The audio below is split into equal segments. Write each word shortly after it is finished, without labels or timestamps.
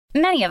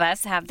Many of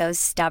us have those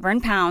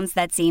stubborn pounds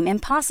that seem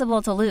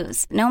impossible to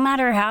lose, no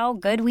matter how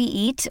good we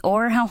eat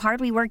or how hard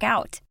we work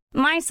out.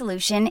 My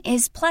solution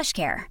is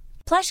PlushCare.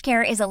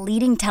 PlushCare is a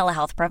leading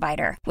telehealth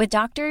provider with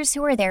doctors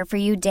who are there for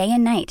you day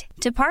and night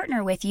to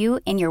partner with you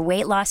in your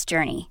weight loss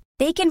journey.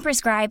 They can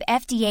prescribe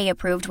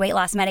FDA-approved weight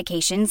loss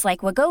medications like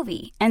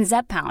Wegovy and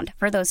Zepbound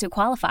for those who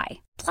qualify.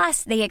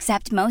 Plus, they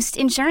accept most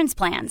insurance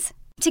plans.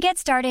 To get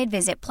started,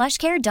 visit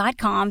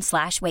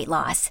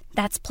plushcare.com/weightloss.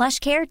 That's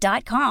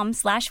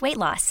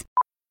plushcare.com/weightloss.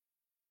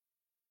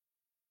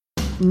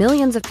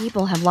 Millions of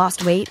people have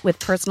lost weight with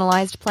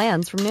personalized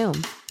plans from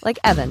Noom. Like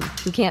Evan,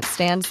 who can't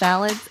stand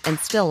salads and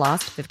still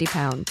lost 50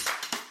 pounds.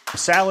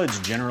 Salads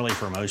generally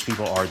for most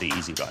people are the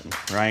easy button,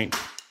 right?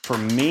 For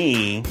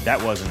me,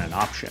 that wasn't an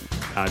option.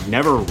 I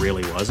never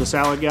really was a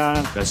salad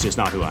guy. That's just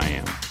not who I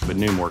am. But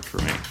Noom worked for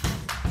me.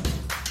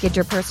 Get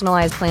your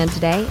personalized plan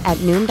today at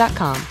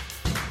Noom.com.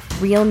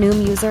 Real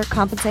Noom user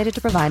compensated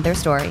to provide their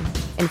story.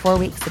 In 4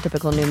 weeks, the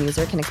typical Noom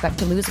user can expect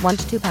to lose 1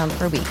 to 2 pounds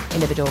per week.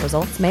 Individual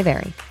results may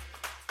vary.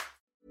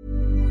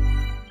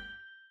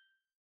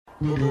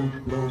 You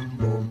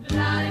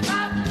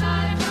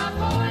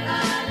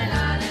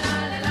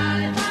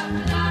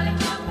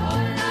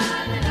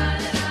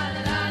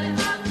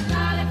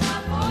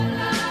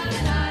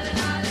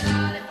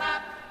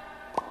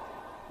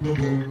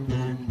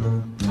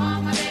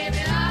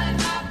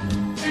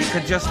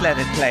could just let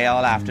it play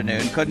all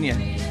afternoon, couldn't you?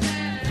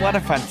 What a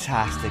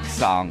fantastic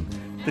song.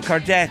 The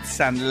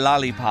Cordettes and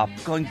Lollipop,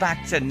 going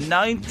back to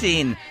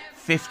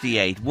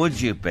 1958.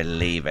 Would you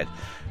believe it?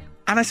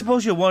 And I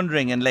suppose you're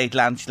wondering in Late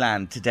Lunch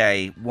Land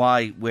today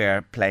why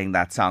we're playing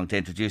that song to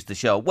introduce the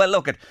show. Well,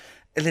 look, at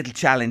a little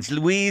challenge.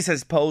 Louise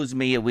has posed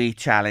me a wee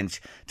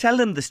challenge. Tell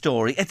them the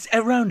story. It's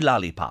around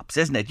lollipops,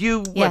 isn't it?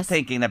 You were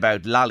thinking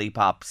about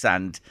lollipops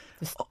and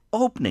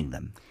opening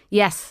them.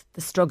 Yes,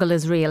 the struggle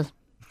is real.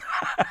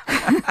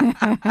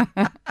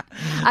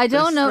 I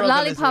don't know.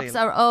 Lollipops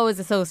are always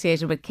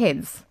associated with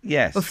kids.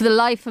 Yes. But for the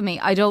life of me,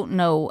 I don't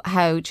know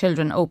how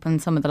children open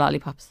some of the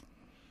lollipops.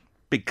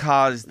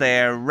 Because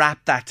they're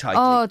wrapped that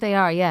tightly. Oh, they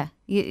are, yeah.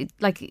 You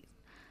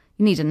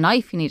need a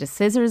knife, you need a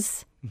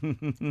scissors. You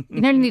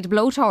nearly need a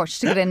blowtorch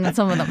to get in with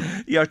some of them.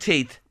 Your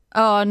teeth.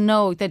 Oh,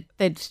 no, they'd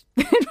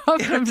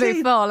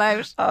probably fall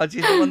out. Oh,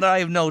 geez, no wonder I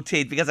have no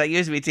teeth, because I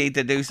use my teeth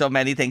to do so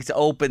many things, to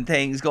open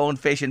things, going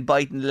fishing,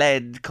 biting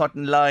lead,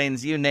 cutting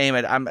lines, you name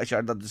it. I'm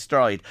sure they're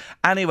destroyed.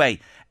 Anyway,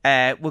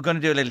 we're going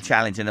to do a little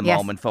challenge in a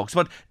moment, folks.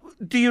 But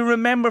do you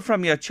remember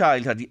from your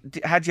childhood,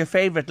 had your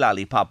favourite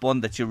lollipop,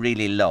 one that you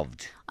really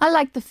loved? I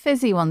like the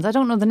fizzy ones. I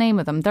don't know the name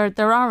of them.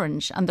 They're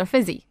orange and they're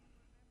fizzy.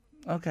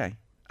 Okay.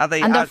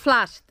 They're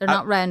flat. They're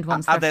not round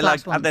ones. Are they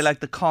like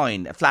the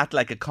coin? Flat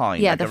like a coin?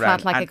 Yeah, they're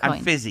flat like a coin.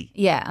 And fizzy.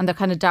 Yeah, and they're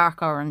kind of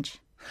dark orange.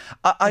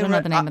 I don't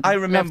know the name of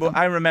them.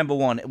 I remember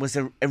one. It was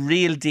a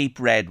real deep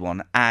red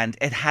one, and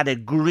it had a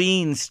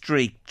green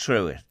streak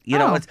through it. You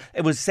know,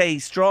 it was, say,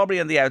 strawberry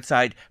on the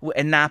outside,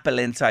 an apple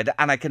inside.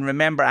 And I can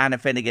remember Anna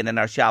Finnegan in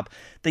our shop.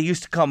 They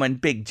used to come in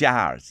big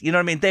jars. You know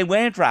what I mean? They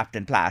weren't wrapped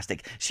in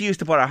plastic. She used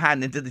to put her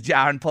hand into the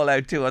jar and pull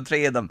out 2 or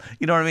 3 of them.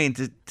 You know what I mean?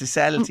 To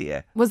sell to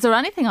you. Was there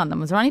anything on them?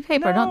 Was there any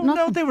paper?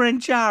 No, they were in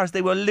jars.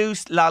 They were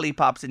loose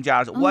lollipops in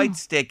jars. White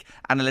stick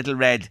and a little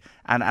red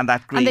and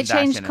that green. And they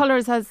changed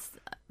colours as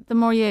the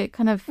more you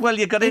kind of... Well,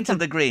 you got into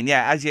the green,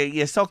 yeah. As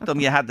you sucked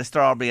them, you had the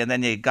strawberry and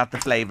then you got the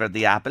flavour of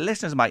the apple.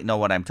 Listeners might know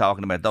what I'm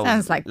talking about. Those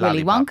sounds like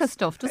lollipops. Willy Wonka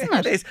stuff, doesn't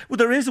it? It is. Well,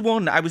 there is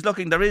one. I was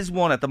looking. There is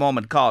one at the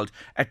moment called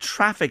a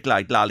traffic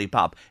light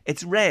lollipop.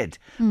 It's red,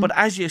 but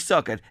as you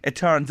suck it, it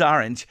turns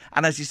orange.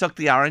 And as you suck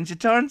the orange, it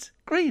turns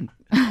green.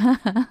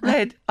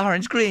 Red,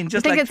 orange, green,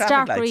 just like traffic lights. I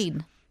think it's dark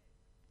green.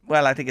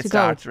 Well, I think it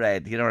starts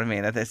red. You know what I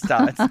mean? It should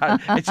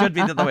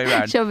be the other way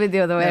around. Should be the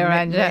other way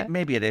around, yeah.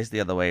 Maybe it is the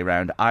other way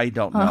around. I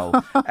don't know.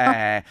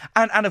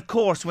 And of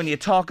course, when you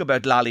talk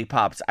about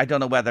lollipops, I don't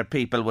know whether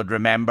people would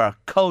remember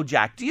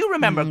Kojak. Do you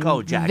remember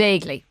Kojak?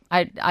 Vaguely.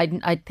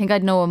 I think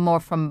I'd know him more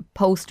from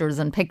posters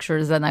and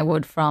pictures than I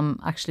would from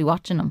actually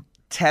watching him.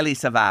 Telly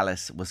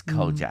Savalas was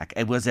Kojak.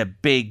 It was a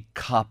big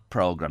cop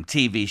programme,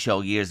 TV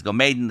show years ago,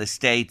 made in the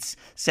States,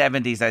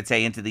 70s, I'd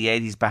say, into the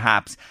 80s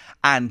perhaps.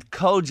 And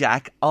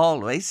Kojak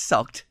always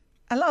sucked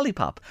a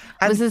lollipop.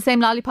 And was it the same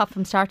lollipop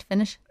from start to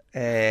finish?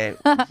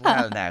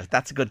 Well, now,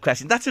 that's a good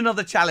question. That's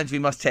another challenge we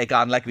must take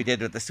on, like we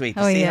did with the sweet,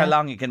 to see how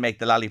long you can make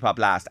the lollipop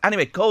last.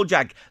 Anyway,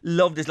 Kojak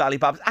loved his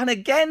lollipops. And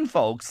again,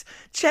 folks,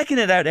 checking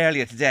it out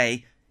earlier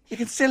today, you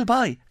can still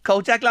buy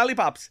Kojak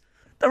lollipops.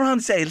 They're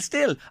on sale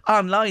still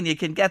online. You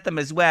can get them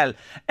as well.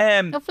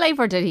 What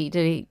flavour did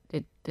he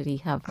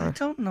have? I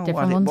don't know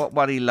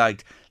what he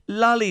liked.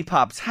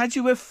 Lollipops. Had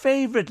you a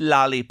favourite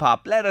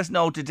lollipop? Let us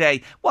know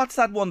today. What's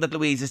that one that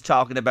Louise is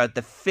talking about?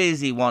 The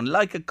fizzy one,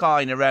 like a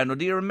coin around.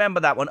 Do you remember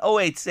that one?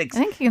 086. I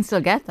think you can still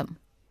get them.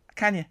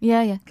 Can you?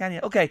 Yeah. Can you?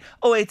 Okay.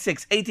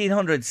 086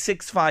 1800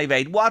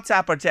 658.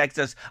 WhatsApp or text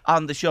us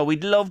on the show.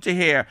 We'd love to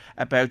hear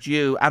about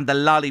you and the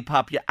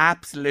lollipop you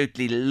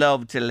absolutely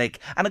love to lick.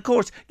 And of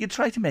course, you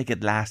try to make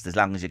it last as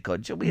long as you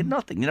could. So we had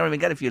nothing. You know what I mean?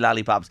 Get a few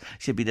lollipops.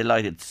 She'd be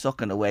delighted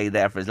sucking away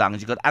there for as long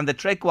as you could. And the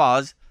trick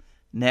was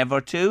never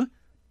to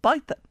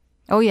bite them.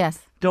 Oh, yes.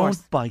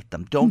 Don't bite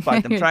them. Don't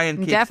bite them. Try and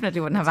You keep...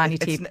 definitely wouldn't have any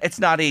teeth. It's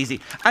not easy.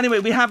 Anyway,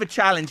 we have a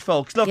challenge,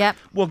 folks. Look, Yep.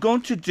 we're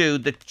going to do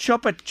the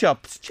Chupa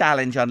Chups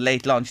challenge on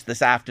late lunch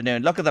this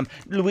afternoon. Look at them.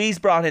 Louise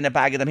brought in a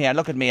bag of them here.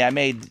 Look at me. I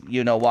made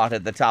you-know-what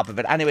at the top of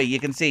it. Anyway, you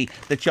can see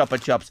the Chupa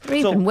Chups. You're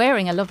even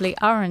wearing a lovely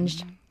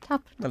orange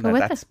top. Well, Go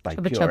with that's it. by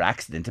Chupa pure Chup.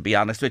 accident, to be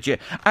honest with you.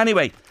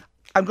 Anyway,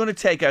 I'm going to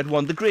take out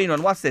one, the green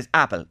one. What's this?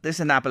 Apple. This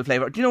is an apple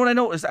flavour. Do you know what I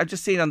noticed? I've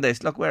just seen on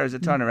this. Look, where is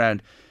it? Turn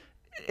around.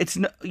 It's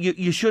no,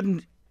 you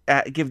shouldn't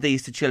give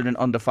these to children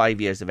under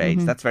 5 years of age.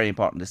 That's very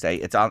important to say.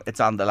 It's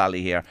on the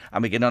lolly here,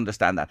 and we can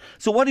understand that.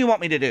 So what do you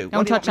want me to do?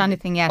 Don't touch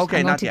anything yet. Okay,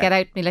 I'm going not to yet. get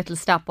out my little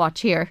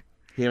stopwatch here.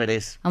 Here it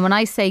is. And when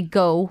I say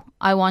go,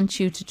 I want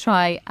you to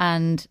try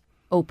and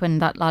open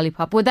that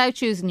lollipop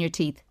without using your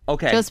teeth.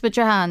 Okay. Just with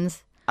your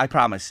hands I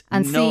promise.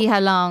 and see how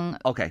long.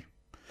 Okay.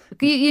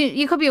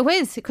 You could be a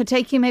whiz. It could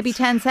take you maybe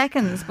 10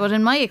 seconds. But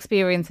in my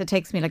experience, it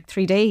takes me like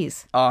 3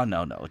 days. Oh,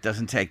 no, it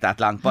doesn't take that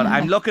long. But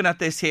I'm looking at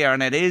this here,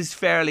 and it is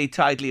fairly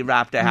tightly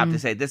wrapped, I have to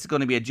say. This is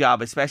going to be a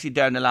job, especially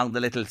down along the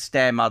little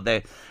stem of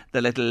the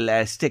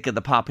little stick of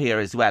the pop here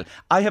as well.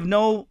 I have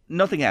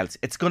nothing else.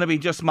 It's going to be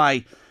just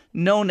my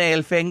no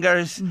nail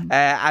fingers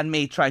and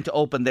me trying to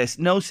open this.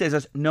 No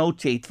scissors, no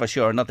teeth for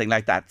sure, nothing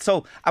like that.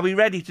 So, are we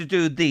ready to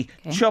do the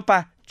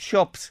Chupa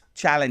Chups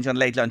challenge on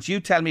late lunch? You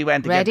tell me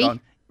when to Ready? get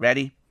going.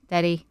 Ready?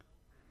 Steady.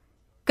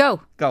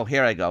 Go. Go,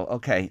 here I go.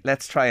 Okay,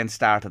 let's try and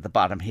start at the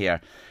bottom here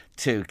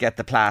to get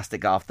the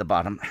plastic off the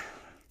bottom.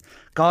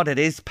 God, it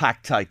is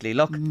packed tightly,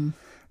 look.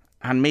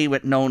 And me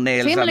with no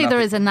nails. Seemingly there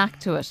is a knack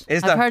to it.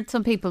 Is I've there? heard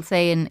some people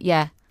saying,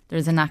 yeah,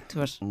 there's a knack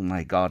to it. Oh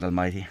my God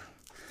almighty.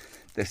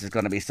 This is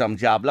going to be some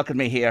job. Look at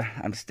me here.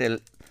 I'm still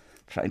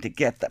trying to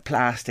get the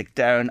plastic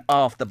down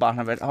off the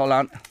bottom of it. Hold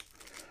on.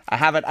 I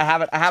have it.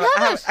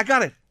 I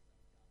got it.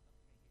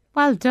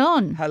 Well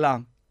done. How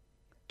long?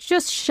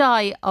 Just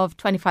shy of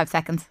 25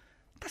 seconds.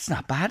 That's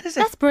not bad, is it?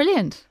 That's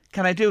brilliant.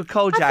 Can I do a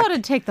Kojak? I thought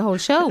it'd take the whole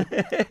show.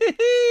 That's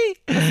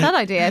that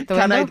idea out the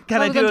window. Can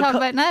what I are we do going a to talk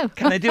about now?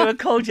 Can I do a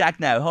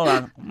Kojak now? Hold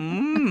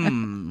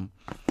on.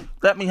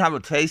 Let me have a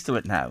taste of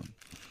it now.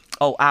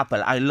 Oh,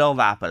 apple. I love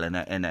apple in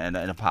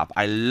a pop.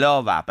 I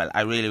love apple.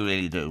 I really,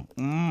 really do.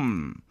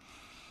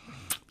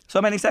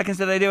 So many seconds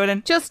did I do it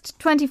in? Just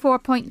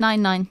 24.99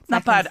 seconds.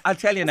 Not bad. I'll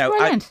tell you now.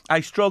 Brilliant.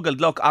 I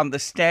struggled. Look, on the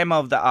stem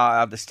of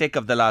the stick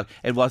of the log,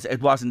 it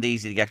wasn't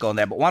easy to get going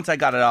there. But once I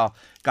got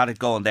it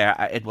going there,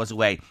 it was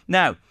away.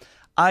 Now,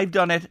 I've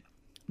done it.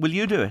 Will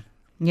you do it?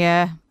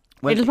 Yeah.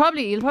 Well, you'll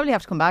probably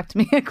have to come back to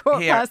me at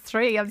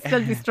 3:15. I'll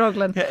still be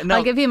struggling. No,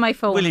 I'll give you my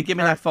phone. Will you give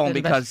me that for a phone,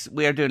 little bit. because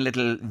we're doing a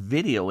little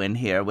video in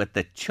here with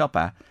the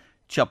Chupa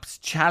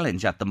Chups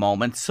challenge at the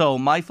moment. So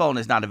my phone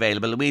is not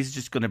available. Louise is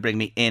just going to bring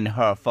me in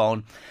her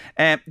phone.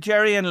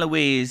 Jerry and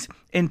Louise,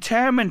 in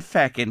term and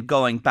feckin'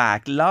 going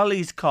back,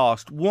 lollies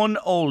cost 1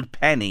 old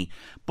penny,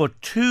 but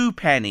 2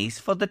 pennies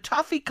for the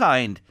toffee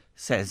kind,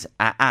 says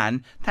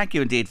Anne. Thank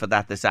you indeed for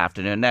that this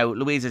afternoon. Now,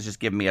 Louise has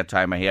just given me a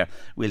timer here.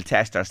 We'll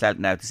test ourselves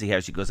now to see how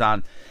she goes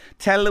on.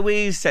 Tell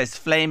Louise, says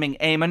Flaming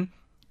Eamon.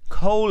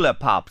 Cola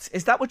Pops.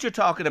 Is that what you're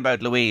talking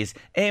about, Louise?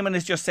 Eamon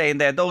is just saying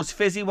there, those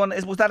fizzy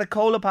ones. Was that a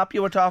Cola Pop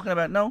you were talking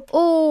about? No?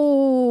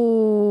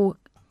 Oh,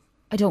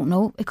 I don't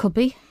know. It could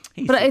be.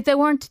 But they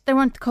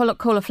weren't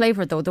cola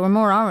flavoured though. They were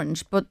more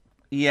orange. But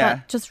Yeah.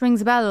 that just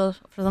rings a bell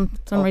for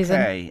some reason.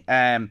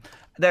 Okay.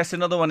 There's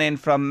another one in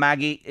from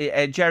Maggie.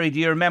 Jerry, do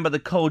you remember the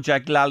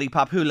Kojak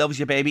lollipop? Who loves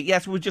you, baby?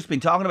 Yes, we've just been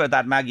talking about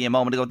that, Maggie, a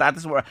moment ago. That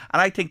is where,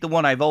 and I think the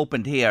one I've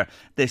opened here,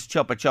 this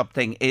Chupa Chup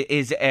thing,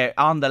 is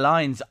on the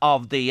lines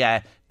of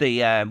the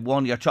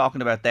one you're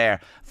talking about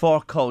there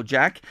for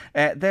Kojak.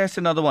 There's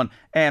another one.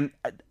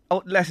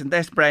 Oh, listen,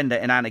 there's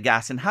Brenda in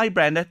Annagassan. Hi,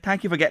 Brenda.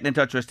 Thank you for getting in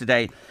touch with us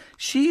today.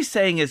 She's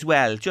saying as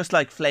well, just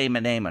like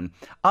Flamin' Eamon,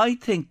 I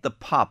think the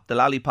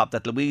lollipop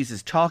that Louise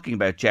is talking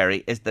about,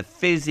 Jerry, is the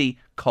fizzy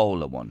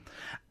cola one.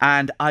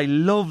 And I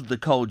love the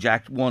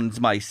Kojak ones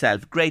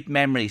myself. Great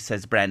memory,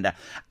 says Brenda.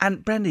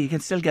 And Brenda, you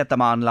can still get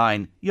them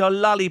online. Your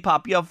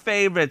lollipop, your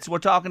favourites. We're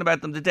talking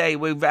about them today.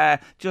 We've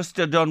just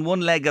done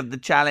one leg of the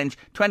challenge.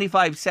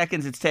 25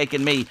 seconds it's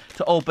taken me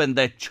to open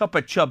the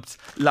Chupa Chups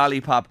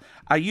lollipop.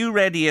 Are you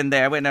ready in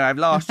there? Wait, now I've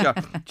lost your...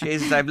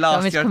 Jesus, I've lost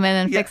Want me to your... come in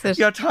and fix it?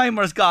 Your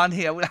timer's gone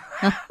here. What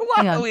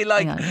Hang are on, we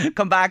like? hang on.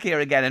 Come back here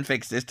again and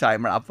fix this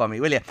timer up for me,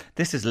 will you?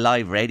 This is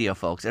live radio,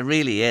 folks. It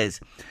really is.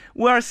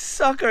 We're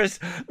suckers.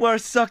 We're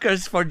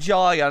suckers for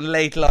joy on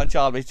late lunch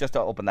always. Just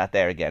to open that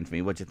there again for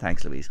me, would you?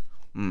 Thanks, Louise.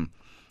 Do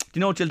you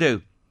know what you'll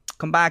do?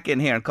 Come back in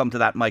here and come to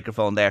that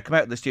microphone there. Come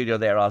out of the studio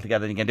there all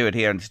together, and you can do it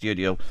here in the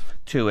studio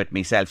 2 at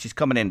myself. She's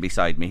coming in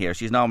beside me here.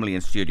 She's normally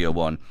in Studio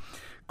 1.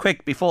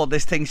 Quick, before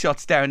this thing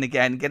shuts down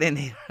again, get in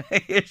here.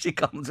 Here she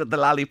comes with the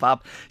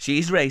lollipop.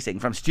 She's racing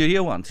from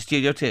Studio 1 to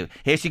Studio 2.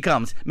 Here she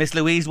comes, Miss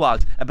Louise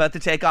Walsh, about to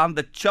take on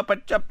the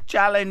Chupa Chup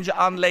challenge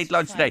on late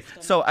lunch today.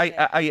 So,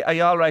 are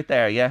you all right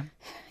there, yeah?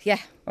 Yeah.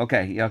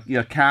 Okay,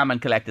 you're calm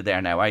and collected there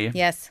now, are you?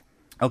 Yes.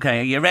 Okay,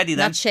 are you ready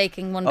then? Not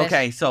shaking one bit.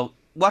 Okay, so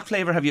what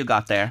flavour have you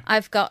got there?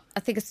 I've got, I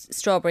think it's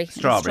strawberry.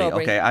 Strawberry.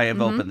 Okay, I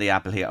have opened the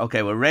apple here.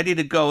 Okay, we're ready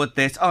to go with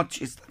this. Oh,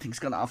 jeez, the thing's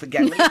gone off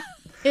again.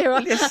 Here,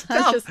 Will you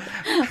stop?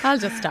 I'll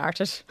just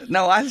start it.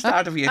 No, I'll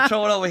start it for you.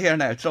 Throw it over here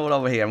now. Throw it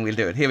over here and we'll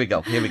do it. Here we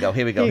go. Here we go.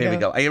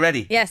 Are you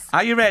ready? Yes.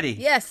 Are you ready?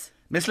 Yes.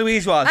 Miss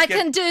Louise Walsh. I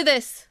can do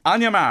this.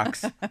 On your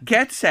marks.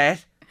 Get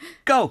set.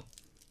 Go.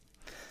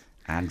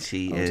 And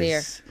she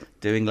dear.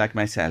 doing like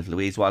myself.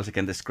 Louise Walsh, I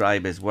can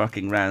describe as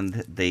working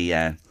round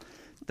the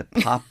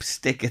pop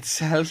stick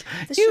itself.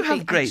 You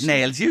have great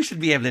nails. You should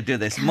be able to do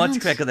this much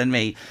quicker than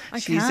me.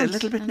 She's a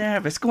little bit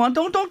nervous. Go on,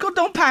 don't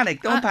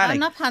panic. Don't panic. I'm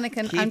not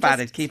panicking.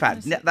 Keep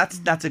at it.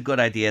 That's a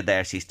good idea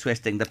there. She's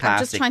twisting the plastic.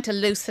 I'm just trying to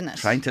loosen it.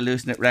 Trying to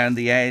loosen it round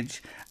the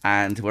edge.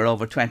 And we're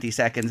over 20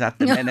 seconds at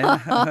the minute.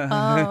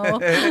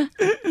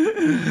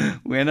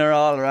 Winner,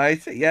 all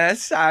right.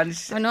 Yes. And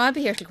I know I'll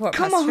be here till 3:15.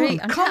 Come on,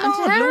 I'm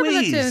terrible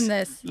Louise. at doing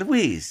this.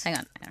 Louise. Hang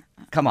on.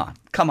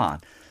 Come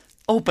on.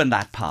 Open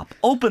that pop.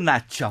 Open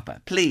that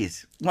chopper,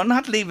 please. We're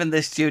not leaving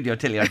this studio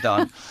till you're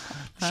done.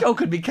 Show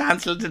could be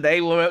cancelled today.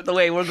 The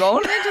way we're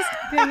going.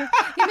 You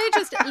may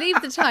just leave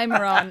the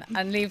timer on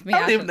and leave me.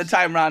 I'm leaving the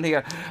timer on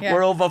here. Yeah.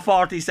 We're over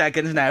 40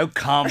 seconds now.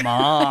 Come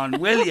on,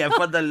 will you?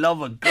 For the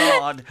love of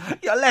God,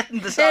 you're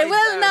letting the side down. It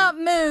will not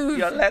move.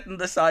 You're letting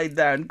the side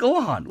down. Go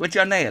on with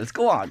your nails.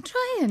 Go on.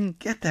 Trying.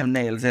 Get them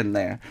nails in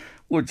there.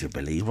 Would you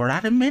believe we're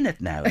at a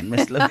minute now,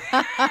 Miss Louise?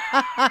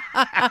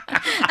 I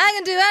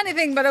can do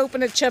anything but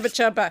open a chubba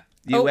chubba.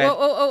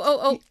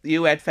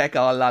 You had feck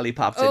all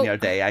lollipops in your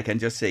day, I can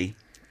just see.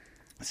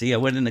 See, you're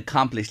with an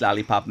accomplished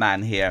lollipop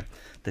man here.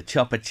 The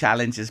chuppa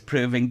challenge is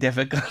proving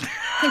difficult.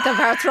 I think I've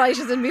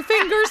arthritis in my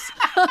fingers.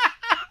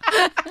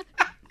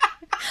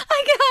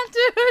 I can't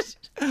do it.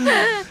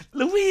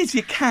 Louise,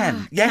 you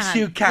can. Yes,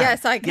 you can.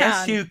 Yes, I can.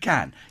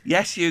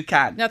 Yes, you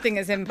can. Nothing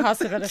is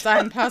impossible. It's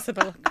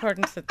impossible,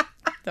 according to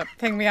the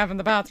thing we have in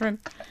the bathroom.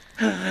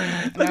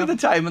 Look at the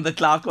time on the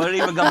clock. We're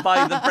even going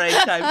by the break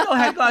time. Go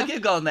ahead,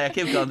 keep going there.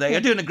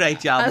 You're doing a great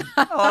job.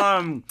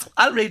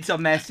 I'll read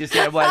some messages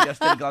here while you're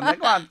still going there.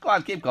 Go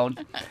on, keep going.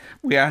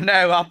 We are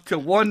now up to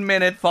 1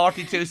 minute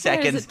 42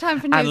 seconds. Time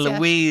for news, and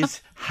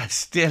Louise has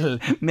still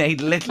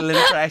made little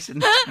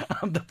impression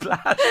on the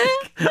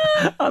plastic,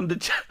 on the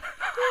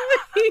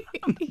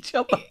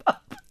chopper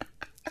pop.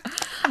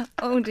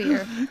 Oh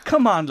dear.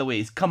 Come on,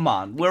 Louise, come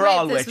on. We're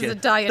all with you.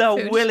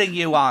 They're willing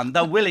you on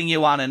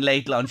in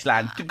late lunch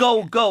land.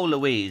 Go,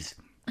 Louise.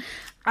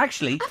 I've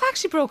actually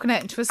broken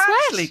out into a sweat.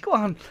 Actually, go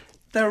on.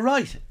 They're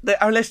right.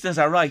 Our listeners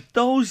are right.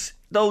 Those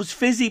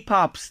fizzy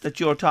pops that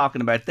you're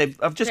talking about,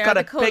 I've just got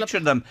a picture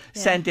of them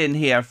sent in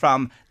here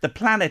from the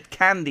Planet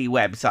Candy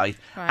website,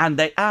 and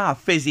they are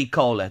fizzy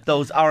cola,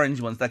 those orange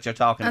ones that you're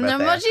talking about.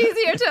 And they're much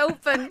easier to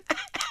open.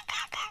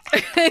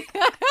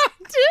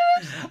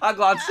 Oh,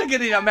 go on, stick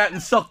it in your mouth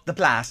and suck the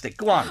plastic.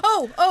 Go on.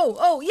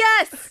 Oh,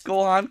 yes. Go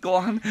on.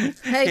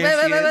 Hey,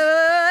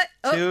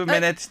 wait. 2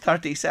 minutes,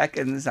 30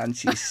 seconds, and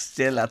she's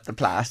still at the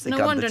plastic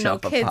no on the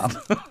chopper pop.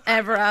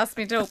 Ever asked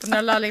me to open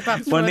their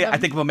lollipops. I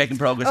think we're making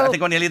progress. I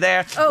think we're nearly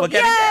there. Oh, we're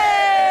getting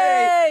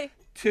yay!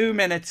 2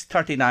 minutes,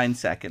 39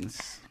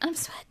 seconds. I'm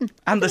sweating.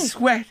 And the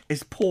sweat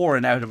is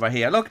pouring out of her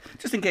hair. Look,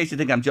 just in case you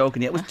think I'm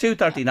joking, it was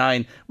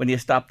 2:39 when you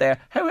stopped there.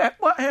 How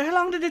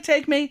long did it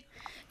take me?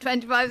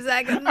 25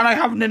 seconds. And I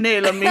haven't a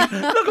nail on me. Look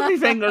at my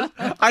fingers.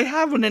 I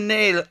haven't a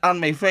nail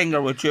on my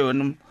finger with you.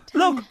 And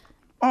look.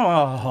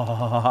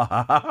 Oh.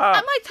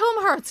 And my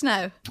thumb hurts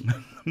now.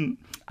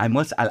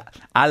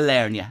 I'll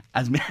learn you.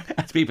 As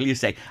people used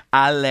to say,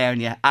 I'll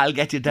learn you. I'll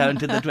get you down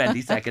to the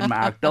 20-second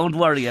mark. Don't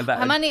worry about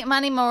it. How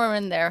many more are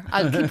in there?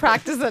 I'll keep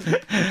practicing.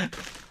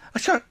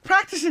 Sure,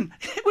 practicing.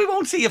 We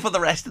won't see you for the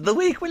rest of the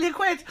week. Will you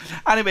quit?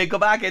 Anyway, go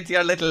back into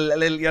your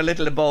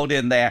little abode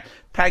in there.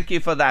 Thank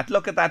you for that.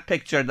 Look at that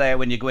picture there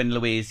when you go in,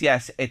 Louise.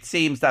 Yes, it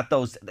seems that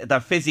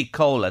the fizzy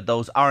cola,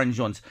 those orange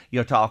ones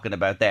you're talking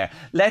about there.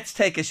 Let's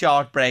take a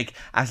short break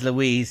as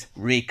Louise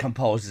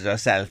recomposes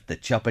herself. The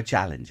Chuppa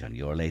Challenge on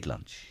Your Late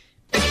Lunch.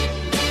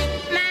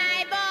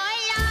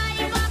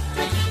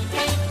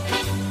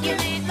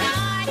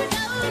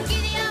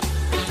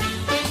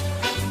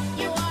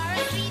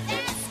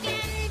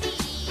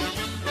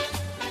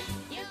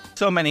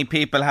 So many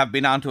people have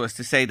been on to us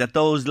to say that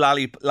those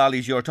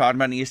lollies you're talking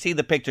about, and you see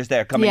the pictures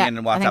there coming in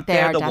on WhatsApp,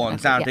 they're the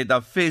ones, aren't they? The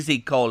fizzy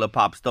cola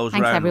pops, those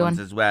round ones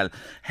as well.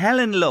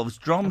 Helen loves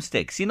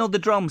drumsticks. You know the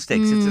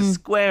drumsticks? It's a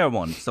square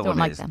one. So don't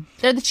like them.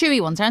 They're the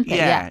chewy ones, aren't they?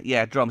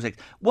 Yeah, drumsticks.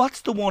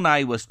 What's the one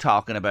I was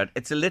talking about?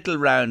 It's a little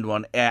round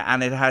one,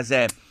 and it has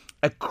a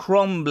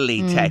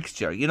crumbly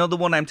texture. You know the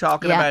one I'm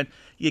talking about?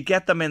 You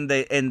get them in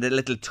the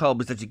little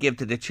tubs that you give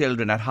to the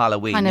children at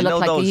Halloween. Kind of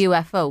look like a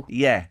UFO.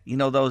 Yeah, you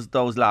know those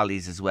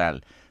lollies as well.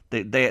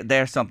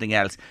 They're something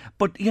else.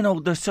 But, you know,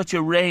 there's such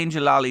a range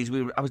of lollies.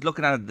 I was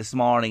looking at it this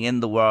morning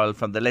in the world,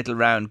 from the little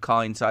round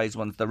coin-sized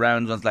ones, the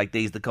round ones like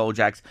these, the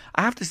Kojaks.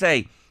 I have to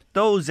say,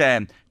 those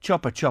Chuppa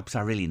Chups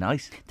are really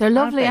nice. They're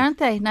lovely, aren't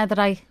they? Now that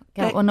I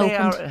Get one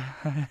opened.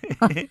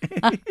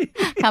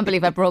 Can't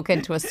believe I broke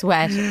into a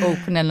sweat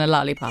opening a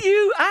lollipop.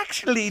 You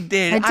actually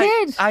did. I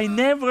did. I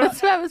never. The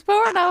sweat was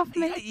pouring off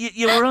me.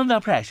 You were under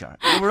pressure.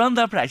 You were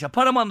under pressure.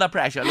 Put him under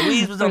pressure.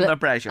 Louise was under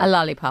pressure. A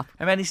lollipop.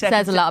 How many seconds?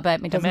 Says a lot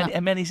about me, doesn't it?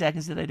 How many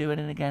seconds did I do it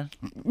in again?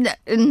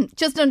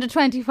 Just under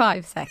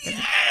 25 seconds.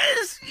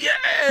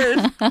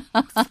 Yes.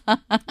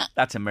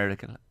 That's a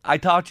miracle. I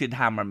thought you'd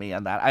hammer me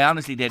on that. I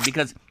honestly did,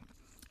 because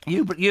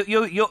you're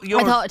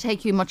I thought it'd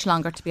take you much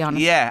longer, to be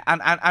honest. yeah,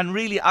 and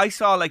really, I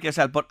saw like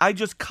yourself, but I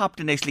just copped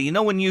initially. You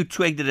know, when you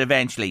twigged it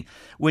eventually,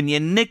 when you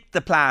nicked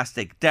the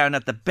plastic down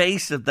at the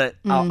base of the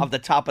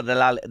top of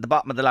the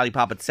bottom of the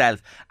lollipop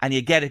itself, and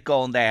you get it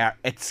going there,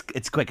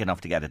 it's quick enough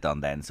to get it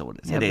done. Then, so it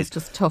is. Yeah, it is It's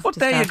just tough. But to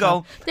there you start go.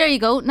 off. There you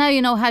go. Now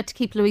you know how to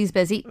keep Louise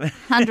busy.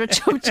 Hand her a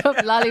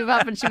chub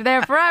lollipop, and she'll be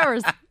there for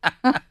hours.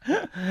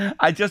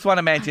 I just want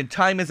to mention,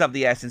 time is of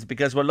the essence,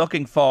 because we're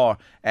looking for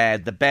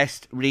the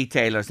best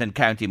retailers in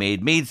County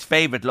Meath. Meath's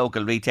favourite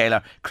local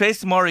retailer.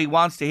 Chris Murray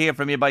wants to hear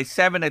from you by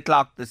 7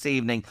 o'clock this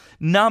evening.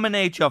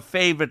 Nominate your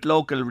favourite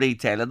local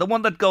retailer, the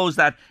one that goes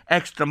that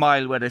extra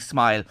mile with a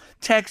smile.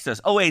 Text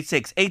us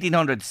 086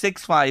 1800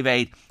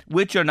 658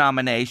 with your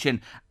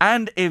nomination,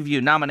 and if you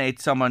nominate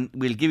someone,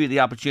 we'll give you the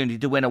opportunity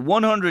to win a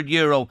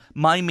 €100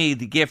 My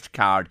Meath gift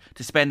card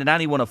to spend in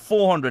any one of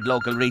 400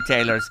 local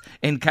retailers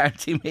in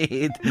County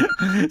Meath.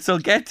 So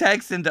get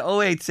texting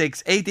to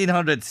 086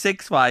 1800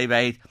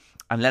 658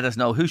 and let us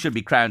know who should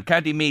be crowned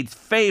County Meath's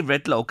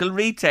favourite local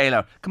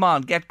retailer. Come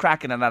on, get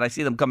cracking on that. I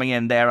see them coming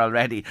in there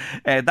already.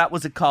 That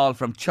was a call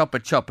from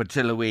Chuppa Chuppa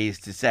to Louise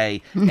to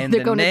say, in They're the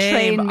going to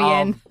name train me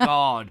of in.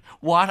 God,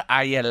 what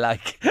are you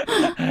like?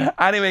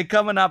 Anyway,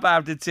 coming up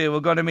after 2, we're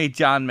going to meet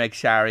John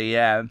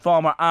McSharry,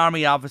 former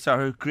army officer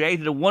who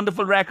created a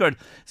wonderful record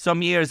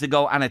some years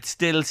ago, and it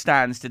still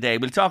stands today.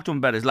 We'll talk to him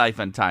about his life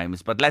and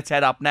times, but let's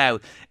head up now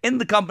in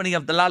the company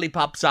of the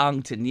Lollipop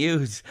song to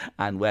news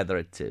and weather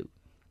at 2.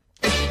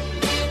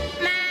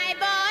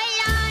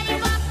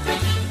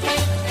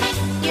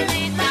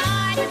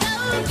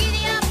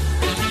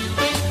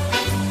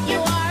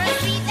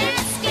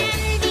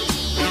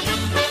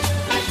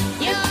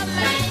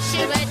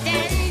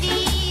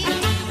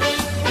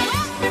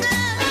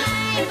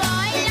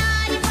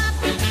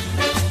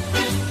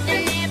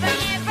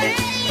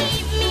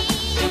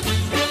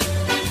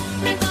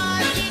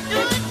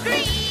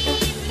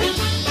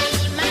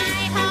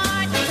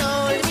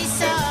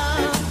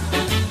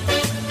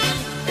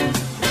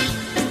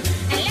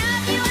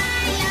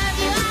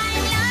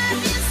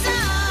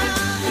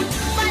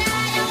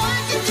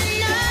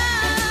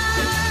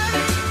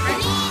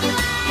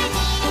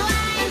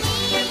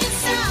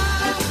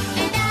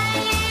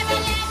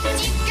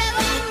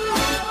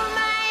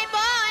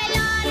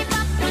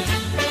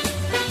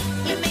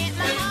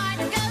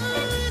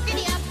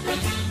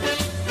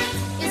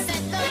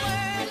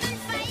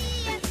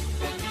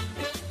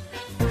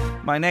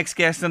 My next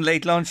guest on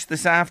Late Lunch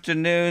this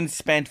afternoon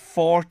spent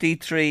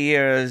 43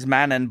 years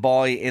man and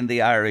boy in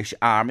the Irish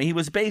Army. He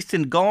was based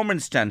in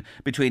Gormanston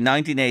between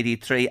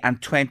 1983 and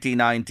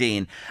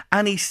 2019.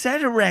 And he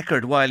set a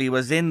record while he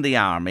was in the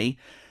Army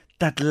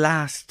that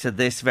lasts to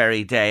this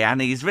very day.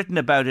 And he's written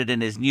about it in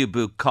his new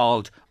book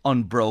called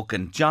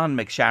Unbroken. John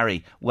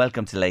McSharry,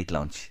 welcome to Late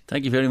Lunch.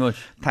 Thank you very much.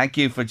 Thank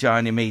you for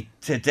joining me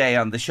today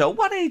on the show.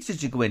 What age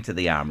did you go into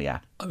the Army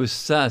at? I was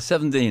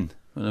 17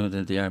 when I went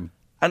into the Army.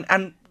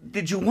 And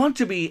did you want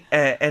to be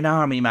an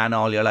army man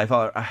all your life,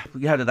 or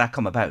how did that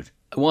come about?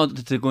 I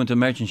wanted to go into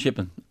merchant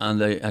shipping,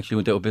 and I actually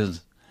went out of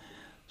business.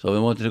 So I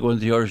wanted to go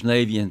into the Irish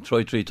Navy and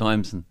tried 3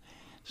 times, and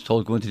was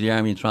told to go into the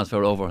Army and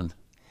transfer over, and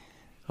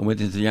I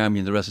went into the Army,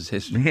 and the rest is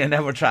history. You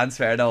never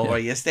transferred over.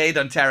 Yeah. You stayed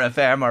on terra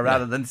firma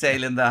rather than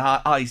sailing the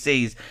high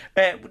seas.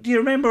 Do you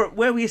remember,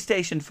 where were you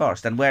stationed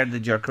first, and where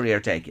did your career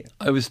take you?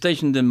 I was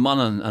stationed in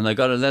Monaghan, and I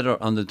got a letter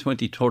on the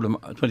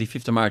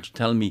 25th of March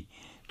telling me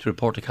to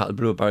report to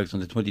Cattlebrewer Barracks on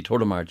the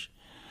 23rd of March.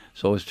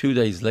 So I was 2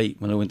 days late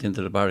when I went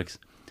into the barracks,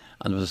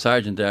 and there was a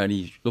sergeant there, and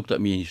he looked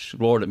at me and he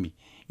roared at me,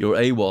 "You're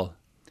AWOL."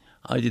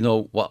 I didn't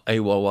know what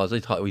AWOL was.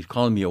 I thought he was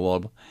calling me a wall,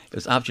 but it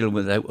was actually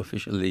without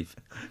official leave.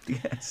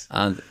 Yes.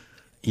 And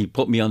he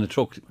put me on the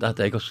truck that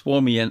day,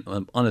 swore me in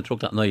on the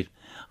truck that night.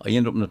 I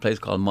ended up in a place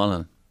called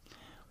Monaghan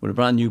with a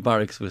brand new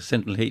barracks with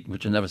central heating,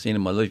 which I'd never seen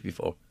in my life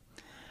before.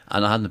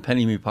 And I hadn't a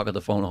penny in my pocket to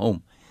phone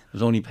home. There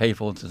was only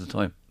payphones at the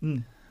time.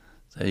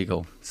 There you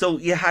go. So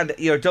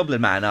you're a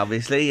Dublin man,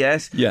 obviously,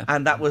 yes? Yeah.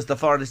 And that was the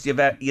farthest you'd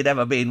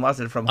ever been, was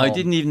it, from home? I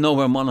didn't even know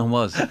where Monaghan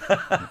was.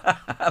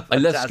 I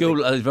left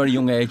school at a very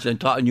young age and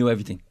thought I knew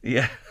everything.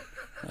 Yeah.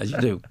 As you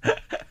do.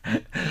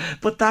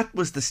 But that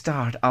was the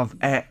start of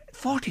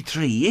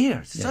 43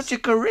 years. Yes. Such a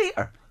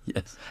career.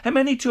 Yes. How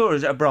many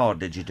tours abroad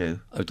did you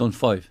do? I've done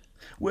 5.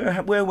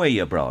 Where were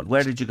you abroad?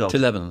 Where did you go? To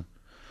Lebanon.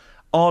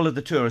 All of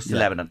the tours to Yeah.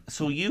 Lebanon.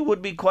 So you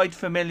would be quite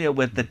familiar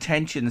with the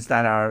tensions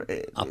that are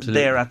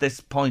there at this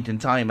point in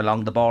time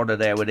along the border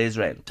there with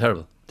Israel.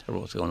 Terrible.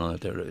 Terrible what's going on out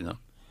there right now.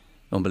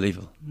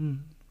 Unbelievable.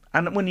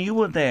 And when you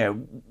were there,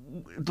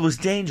 there was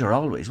danger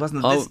always,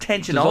 wasn't there? This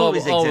tension there's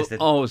always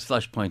existed. Always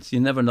flashpoints. You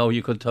never know.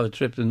 You could have a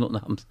trip and nothing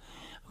happens.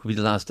 could be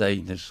the last day,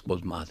 and this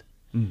goes mad.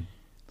 And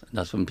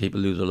that's when people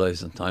lose their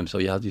lives in time, so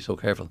you have to be so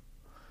careful.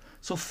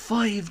 So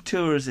 5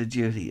 tours of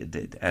duty you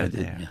did out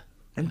there. Yeah.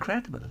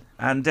 Incredible.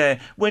 And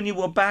when you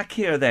were back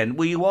here then,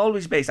 were you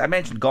always based, I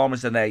mentioned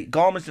Gormanston,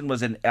 Gormanston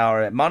was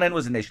Monaghan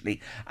was initially,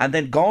 and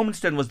then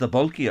Gormanston was the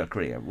bulk of your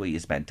career where you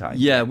spent time.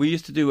 Yeah, we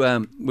used to do,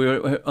 we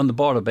were on the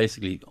border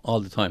basically all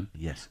the time.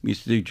 Yes. We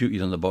used to do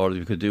duties on the border.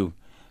 We could do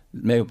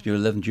maybe up to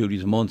 11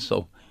 duties a month,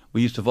 so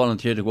we used to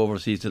volunteer to go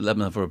overseas to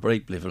Lebanon for a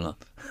break, believe it or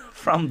not.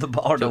 From the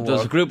border So there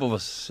was a group of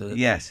us.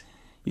 Yes.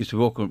 Used to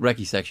work with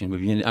recce section, we'd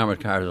be in armoured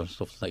cars or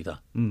stuff like that.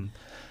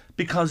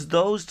 Because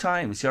those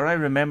times, sure, I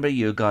remember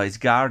you guys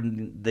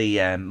guarding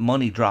the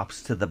money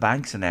drops to the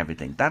banks and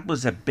everything. That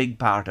was a big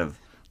part of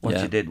what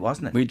Yeah. you did,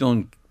 wasn't it? We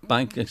done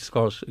bank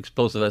escorts,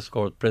 explosive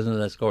escort,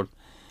 prisoner escort,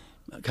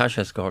 cash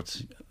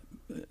escorts.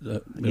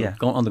 Yeah.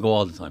 Going on the go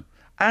all the time.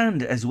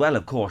 And as well,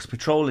 of course,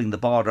 patrolling the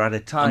border at a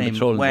time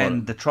patrolling the when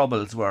border. the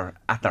troubles were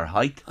at their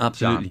height.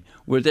 Absolutely. John.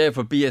 We're there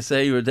for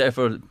BSA, we're there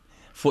for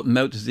foot and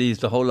mouth disease,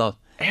 the whole lot.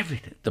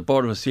 Everything. The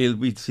border was sealed,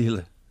 we'd seal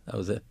it. That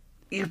was it.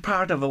 You're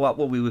part of what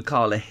we would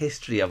call a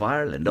history of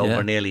Ireland over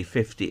Yeah. nearly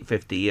 50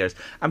 years.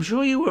 I'm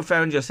sure you were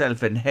found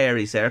yourself in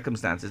hairy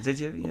circumstances, did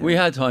you? Yeah. We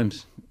had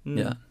times,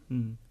 yeah.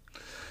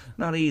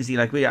 Not easy.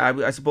 Like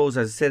I suppose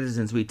as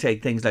citizens we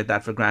take things like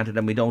that for granted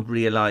and we don't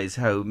realise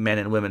how men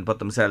and women put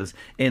themselves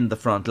in the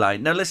front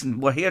line. Now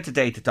listen, we're here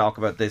today to talk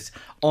about this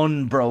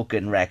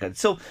unbroken record.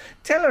 So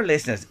tell our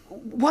listeners,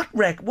 what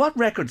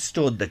record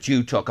stood that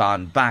you took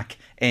on back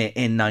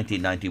in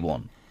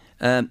 1991?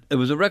 It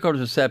was a record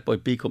that was set by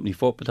B Company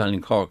 4th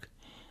Battalion Cork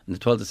on the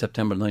 12th of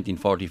September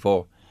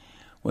 1944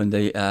 when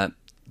they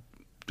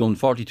done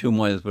 42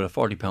 miles with a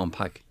 40-pound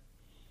pack,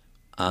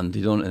 and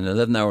they done it in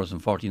 11 hours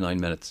and 49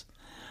 minutes.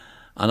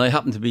 And I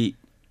happened to be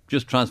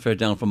just transferred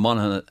down from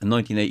Monaghan in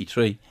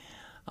 1983.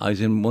 I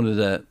was in one of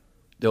the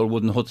old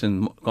wooden huts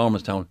in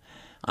Gormastown,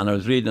 and I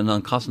was reading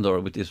on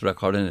Cossendor with this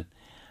record in it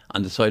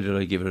and decided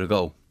I'd give it a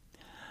go.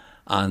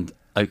 And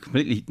I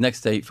completely,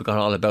 next day, forgot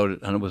all about it,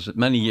 and it was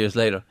many years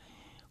later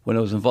when I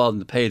was involved in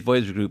the pay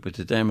advisory group with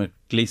the Dermot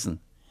Gleeson,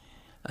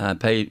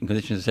 Pay and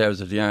Conditions of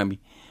Service of the Army,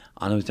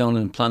 and I was down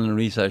in planning and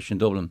research in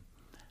Dublin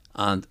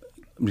and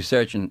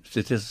researching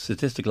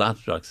statistical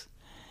abstracts.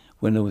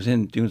 When I was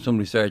in doing some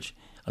research,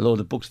 a load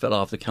of books fell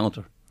off the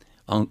counter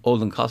on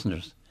Olden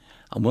Cossenders,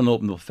 and one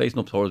opened up, facing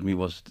up towards me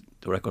was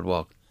the record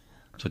walk.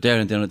 So there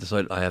and then I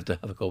decided I have to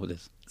have a go with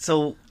this.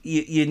 So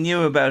you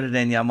knew about it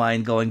in your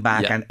mind going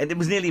back, Yeah. and it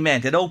was nearly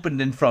meant. It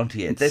opened in front of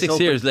you. This 6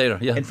 opened years later,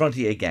 yeah. in front of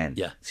you again.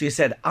 Yeah. So you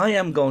said, I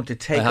am going to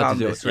take I have to on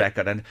do this it, yeah.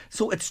 record. And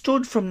so it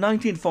stood from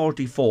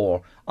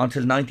 1944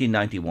 until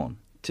 1991.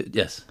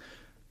 Yes.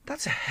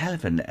 That's a hell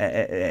of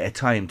a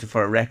time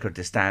for a record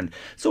to stand.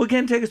 So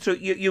again, take us through.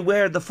 You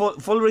wear the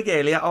full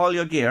regalia, all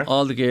your gear.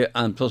 All the gear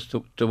and plus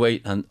the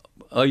weight, and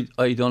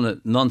I done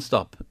it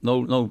non-stop,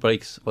 no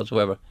breaks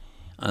whatsoever,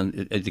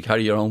 and to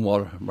carry your own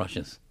water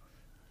rations.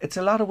 It's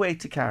a lot of weight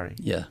to carry.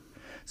 Yeah.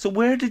 So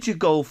where did you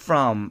go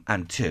from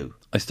and to?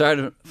 I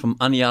started from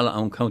Aniala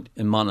on Count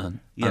in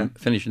Monaghan Yeah. and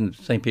finished in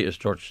St. Peter's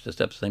Church, the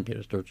steps of St.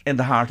 Peter's Church. In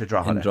the heart of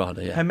Drogheda. In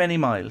Drogheda, yeah. How many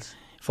miles?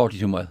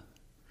 42 mile.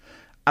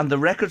 And the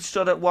record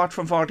stood at what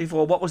from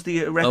 44? What was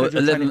the record?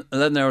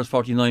 11 hours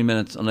 49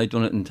 minutes, and I'd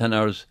done it in 10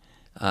 hours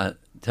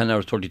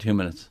 32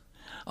 minutes.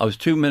 I was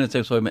 2 minutes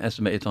outside my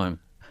estimated time.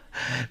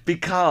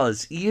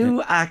 Because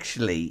you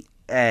actually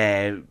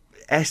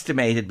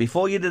estimated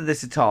before you did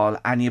this at all,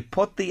 and you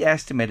put the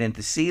estimate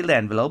into sealed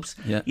envelopes.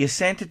 Yeah. You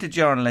sent it to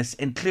journalists,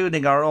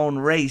 including our own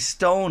Ray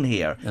Stone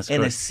here, That's in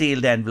a correct.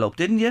 sealed envelope,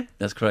 didn't you?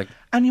 That's correct.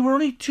 And you were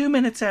only 2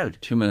 minutes out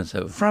 2 minutes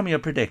out. from your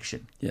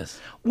prediction.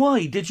 Yes.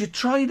 Why did you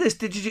try this?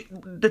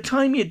 The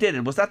time you did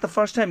it, was that the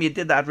first time you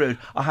did that route,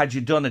 or had you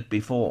done it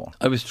before?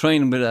 I was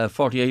training with a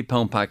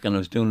 48-pound pack, and I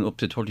was doing up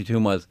to 32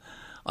 miles.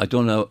 I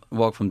done a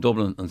walk from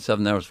Dublin in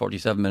 7 hours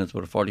 47 minutes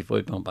with a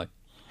 45-pound pack.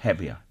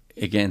 Heavier.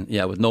 Again,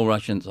 yeah, with no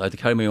rations. I had to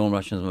carry my own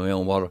rations and my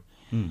own water.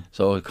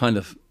 So I kind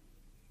of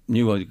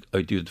knew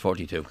I'd do the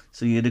 42.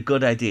 So you had a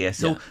good idea.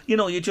 So,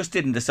 Yeah. you just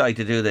didn't decide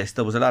to do this.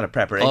 There was a lot of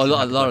preparation. Oh,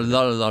 a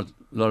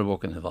lot of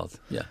work involved,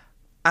 yeah.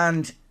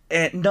 And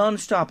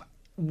non-stop,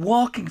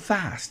 walking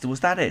fast,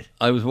 was that it?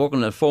 I was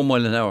walking at 4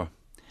 mile an hour,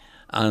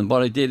 and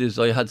what I did is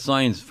I had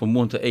signs from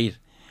 1 to 8,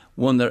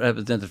 one that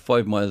represented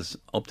 5 miles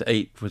up to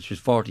 8, which was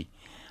 40,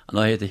 and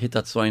I had to hit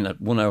that sign at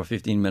 1 hour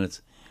 15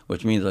 minutes,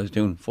 which means I was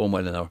doing 4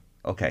 mile an hour.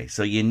 Okay,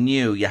 so you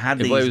knew you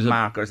had If I these was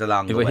markers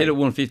along the If way. I hit at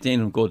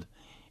 115, I'm good.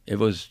 If it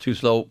was too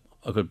slow,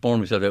 I could burn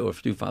myself out, or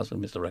if too fast, I'd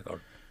miss the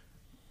record.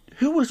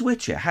 Who was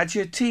with you? Had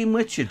your team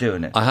with you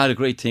doing it? I had a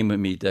great team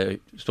with me. They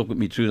stuck with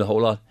me through the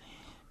whole lot,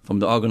 from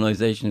the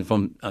organisation,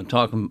 I'm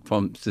talking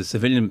from the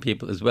civilian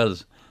people as well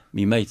as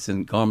me mates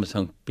in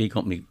Gormastown B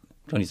Company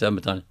 27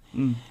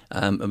 Battalion.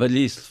 At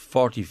least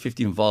 40,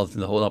 50 involved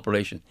in the whole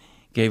operation,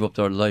 gave up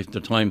their life,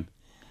 their time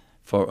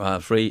for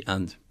free,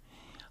 and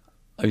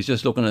I was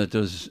just looking at it,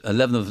 there's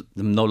 11 of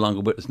them no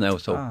longer with us now,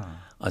 so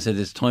I said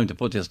it's time to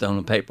put this down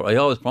on paper. I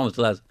always promised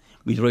the lads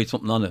we'd write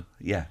something on it,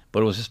 Yeah.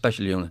 but it was a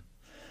special unit.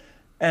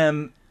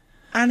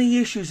 Any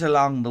issues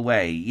along the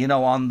way, you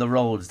know, on the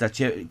roads that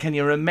can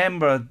you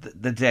remember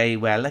the day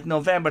well? Like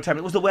November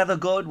time, was the weather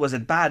good? Was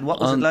it bad? What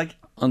was it like?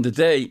 On the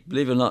day,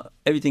 believe it or not,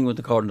 everything went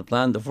according to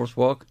plan, the first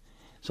walk.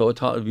 So I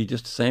thought it would be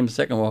just the same the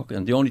second walk.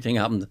 And the only thing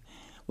happened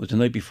was the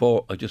night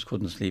before, I just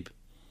couldn't sleep.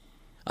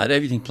 I had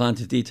everything planned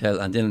to detail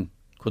and then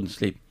couldn't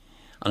sleep.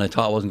 And I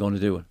thought I wasn't going to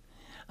do it.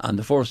 And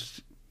the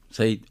first,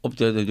 say, up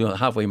to the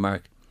halfway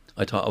mark,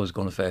 I thought I was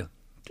going to fail.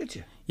 Did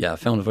you? Yeah, I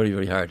found it very,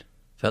 very hard.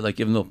 Felt like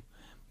giving up.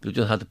 But I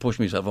just had to push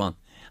myself on.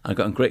 And I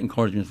got great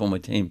encouragement from my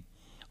team.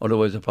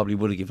 Otherwise, I probably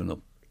would have given up.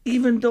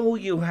 Even though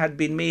you had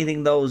been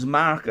meeting those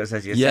markers,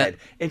 as you said,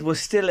 it was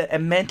still a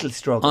mental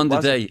struggle. On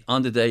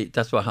the day,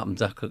 that's what happens.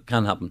 That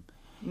can happen.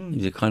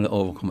 You kind of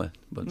overcome it.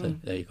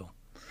 But there you go.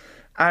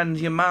 And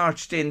you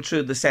marched in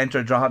through the centre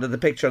of Drogheda. The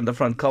picture on the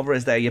front cover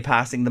is there. You're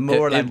passing the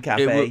Moorland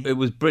Cafe. It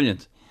was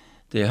brilliant.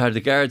 They had the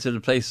guards of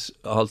the place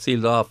all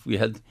sealed off. We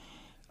had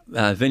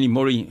Vinnie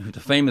Murray, the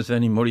famous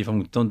Vinnie Murray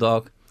from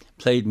Dundalk,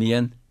 played me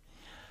in.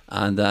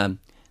 And the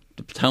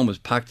town was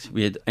packed.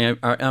 We had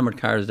armoured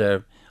cars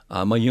there.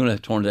 My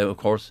unit turned out, of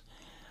course.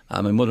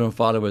 My mother and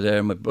father were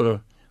there. My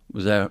brother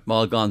was there.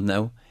 All gone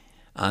now.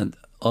 And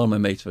all my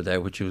mates were there,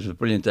 which was a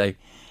brilliant day.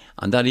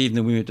 And that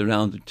evening we went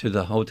around to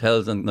the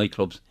hotels and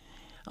nightclubs.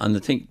 And I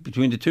think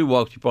between the two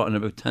walks we brought in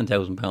about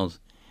 £10,000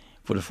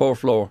 for the 4th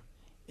floor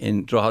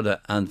in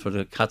Drogheda and for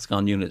the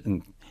Catscan unit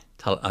in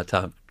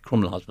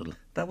Crumlin Hospital.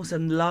 That was a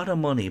lot of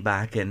money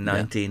back in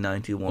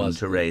 1991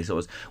 to raise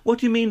those. What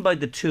do you mean by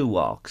the two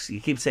walks?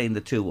 You keep saying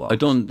the two walks. I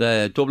done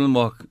the Dublin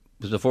walk.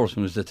 Was the first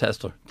one was the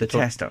Tester. The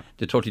Tester.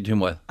 The 32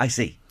 mile. I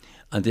see.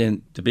 And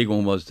then the big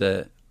one was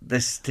the...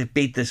 to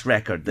beat this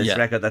record. This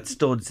record that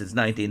stood since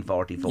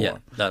 1944. Yeah,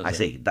 I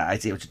see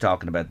what you're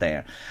talking about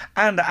there.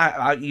 And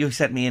you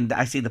sent me in.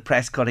 I see the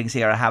press cuttings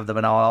here. I have them,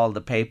 and all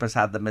the papers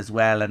had them as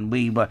well. And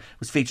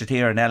was featured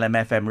here on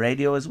LMFM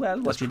radio as well.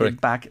 What you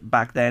did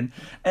back then.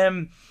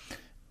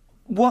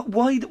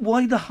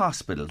 Why the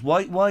hospitals?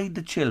 Why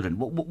the children?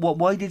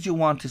 Why did you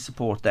want to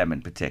support them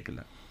in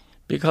particular?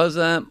 Because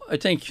I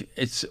think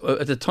it's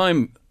at the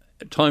time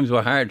times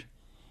were hard.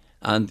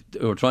 And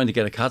we were trying to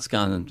get a CAT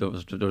scan, and there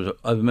was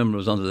I remember it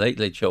was on the Late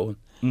Late Show.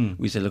 And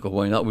we said, "Look,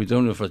 why not? We're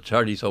doing it for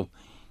charity." So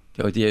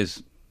the idea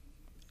is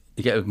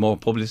you get more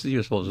publicity,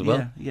 I suppose, as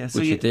well. Yeah. So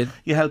you did.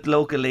 You helped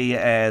locally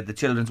the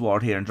children's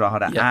ward here in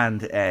Drogheda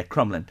and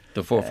Crumlin.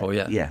 The 4th floor,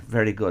 yeah. Yeah,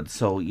 very good.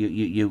 So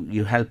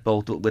you helped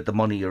both with the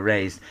money you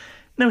raised.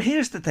 Now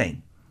here's the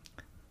thing: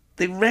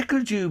 the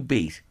record you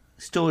beat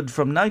stood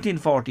from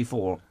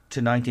 1944 to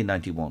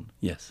 1991.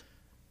 Yes.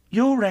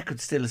 Your record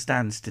still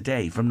stands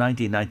today from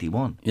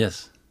 1991.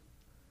 Yes.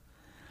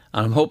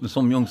 And I'm hoping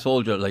some young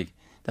soldier like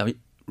that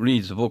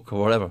reads the book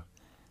or whatever,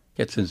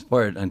 gets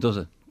inspired and does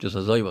it, just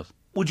as I was.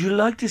 Would you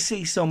like to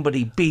see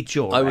somebody beat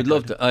your record? I would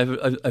love to.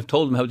 I've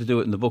told them how to do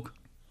it in the book.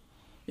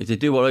 If they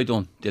do what I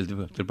done, they'll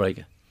do it. They'll break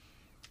it.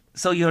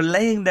 So you're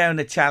laying down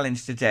a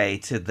challenge today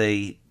to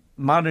the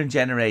modern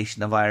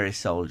generation of Irish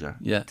soldier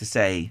to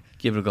say,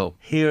 give it a go.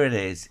 Here it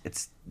is.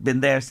 It's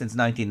been there since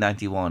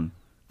 1991.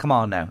 Come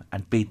on now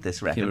and beat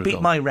this record. Beat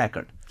my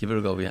record. Give it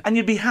a go, yeah. And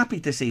you'd be happy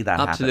to see that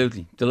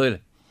Absolutely.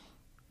 happen.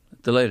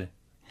 Delighted.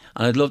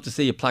 And I'd love to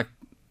see a plaque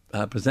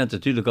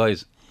presented to the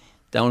guys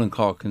down in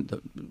Cork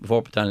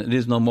before Battalion. It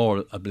is no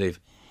more, I believe.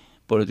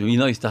 But it'd be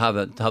nice to have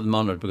them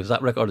honoured, because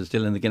that record is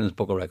still in the Guinness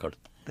Book of Record.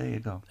 There you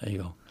go.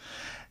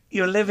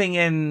 You're living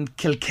in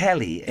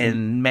Kilkelly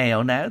in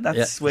Mayo now.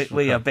 That's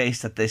where you're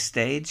based at this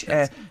stage.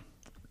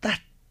 That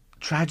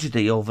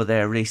tragedy over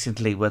there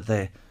recently with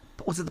the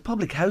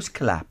public house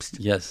collapsed?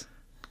 Yes.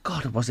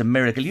 God, it was a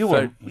miracle. You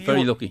were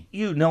very lucky.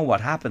 You know what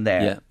happened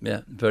there.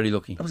 Yeah, very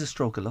lucky. That was a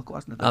stroke of luck,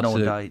 wasn't it? That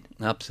Absolutely. No one died.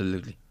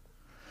 Absolutely.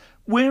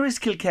 Where is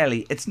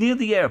Kilkelly? It's near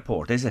the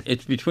airport, is it?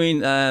 It's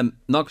between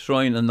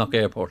Knockshrine and Knock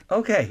Airport.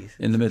 Okay.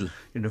 In the middle.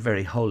 You're in a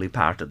very holy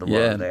part of the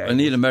world there. I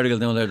need a medical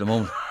down there at the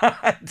moment.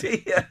 Do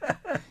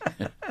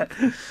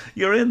you?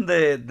 You're in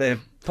the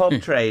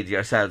pub trade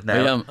yourself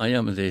now. I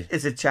am indeed.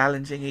 Is it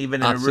challenging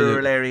even in a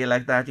rural area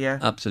like that, yeah?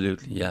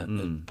 Absolutely, yeah.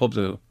 Pubs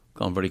have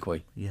gone very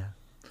quiet. Yeah.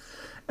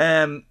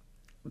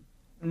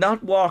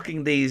 Not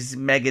walking these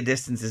mega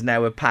distances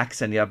now with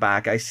packs on your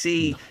back. I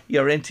see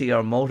you're into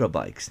your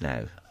motorbikes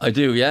now. I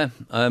do, yeah.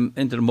 I'm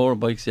into the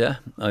motorbikes, yeah.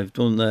 I've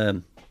done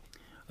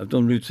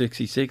Route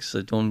 66.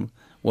 I've done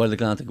Wild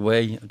Atlantic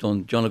Way. I've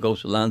done John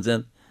O'Groats to Land's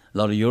End. A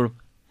lot of Europe.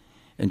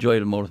 Enjoy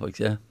the motorbikes,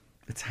 yeah.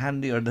 It's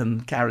handier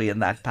than carrying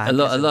that pack. A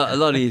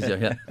lot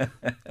easier, yeah.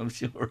 I'm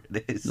sure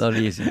it is. A lot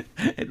easier.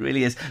 It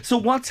really is. So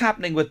what's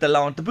happening with the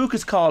launch? The book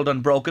is called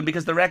Unbroken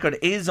because the record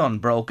is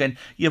unbroken.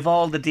 You have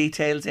all the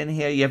details in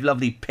here. You have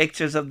lovely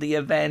pictures of the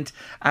event.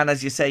 And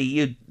as you say,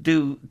 you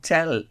do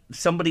tell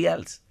somebody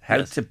else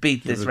how to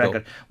beat this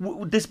record.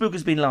 This book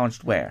has been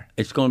launched where?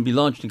 It's going to be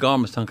launched in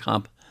Gormastown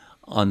Camp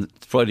on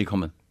Friday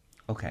coming.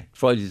 Okay.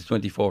 Friday the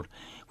 24th,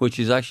 which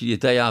is actually a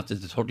day after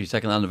the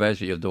 32nd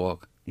anniversary of the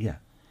walk. Yeah.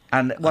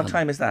 And what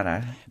time is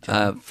that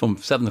at? From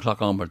 7 o'clock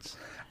onwards.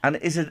 And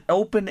is it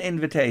open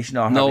invitation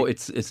or No,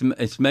 it's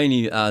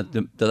mainly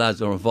the lads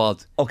that are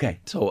involved. Okay.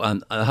 So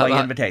and by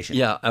invitation.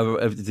 Yeah,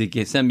 if they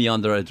can send me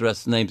on their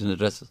address, names and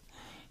addresses.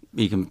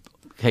 We can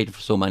cater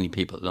for so many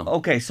people. No?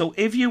 Okay, so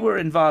if you were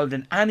involved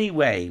in any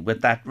way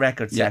with that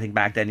record setting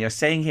back then, you're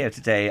saying here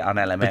today on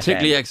LMFM.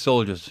 Particularly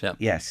ex-soldiers, yeah.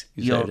 Yes,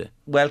 you're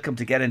welcome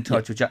to get in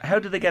touch with John. How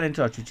do they get in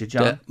touch with you,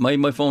 John?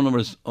 My phone number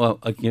is, I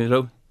can give it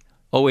out,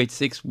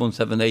 086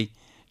 178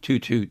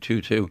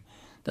 2222.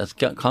 That's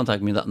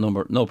contact me that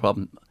number, no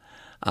problem.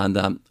 And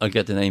I'll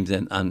get the names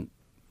in and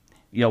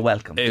you're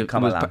welcome to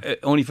come along.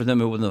 Only for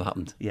them it wouldn't have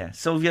happened. Yeah.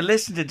 So if you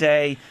listen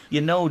today,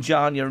 you know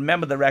John, you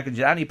remember the record,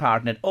 you had any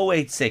part in it,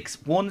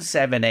 086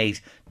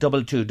 178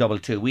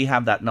 2222. We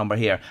have that number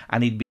here.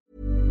 And he'd be...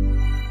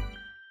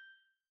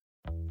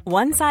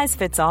 One size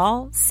fits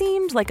all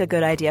seemed like a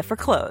good idea for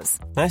clothes.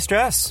 Nice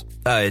dress.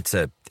 It's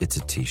a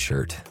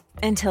t-shirt.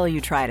 Until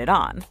you tried it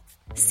on.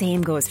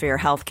 Same goes for your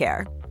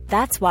healthcare.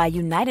 That's why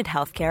United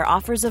Healthcare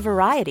offers a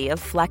variety of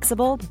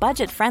flexible,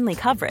 budget-friendly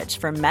coverage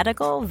for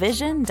medical,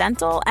 vision,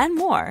 dental, and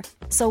more.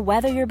 So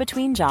whether you're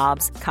between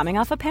jobs, coming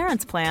off a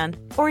parent's plan,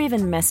 or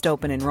even missed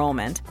open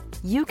enrollment,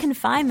 you can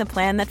find the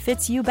plan that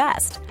fits you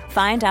best.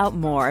 Find out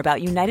more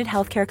about United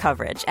Healthcare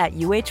coverage at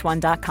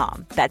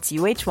uh1.com. That's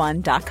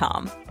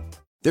uh1.com.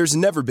 There's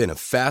never been a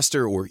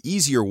faster or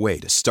easier way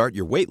to start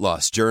your weight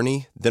loss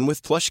journey than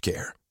with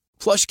PlushCare.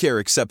 PlushCare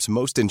accepts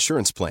most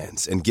insurance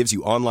plans and gives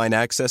you online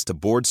access to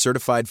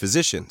board-certified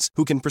physicians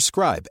who can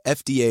prescribe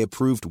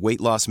FDA-approved weight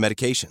loss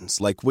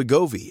medications like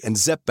Wegovy and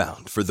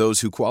Zepbound for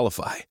those who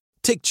qualify.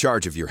 Take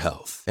charge of your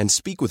health and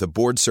speak with a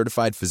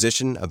board-certified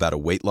physician about a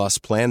weight loss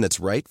plan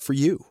that's right for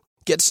you.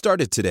 Get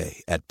started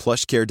today at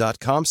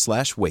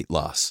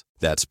plushcare.com/weight-loss.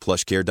 That's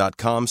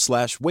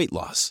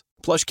plushcare.com/weight-loss.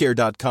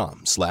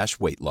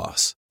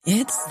 plushcare.com/weight-loss.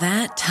 It's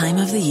that time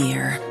of the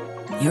year.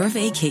 Your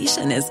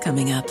vacation is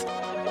coming up.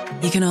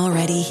 You can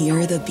already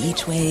hear the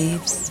beach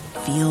waves,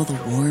 feel the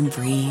warm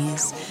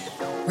breeze,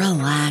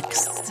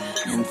 relax,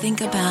 and think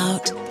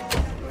about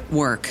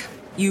work.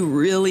 You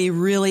really,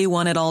 really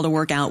want it all to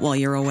work out while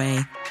you're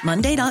away.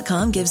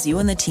 Monday.com gives you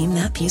and the team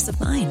that peace of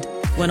mind.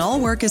 When all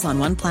work is on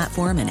one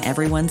platform and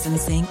everyone's in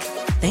sync,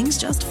 things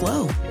just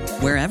flow.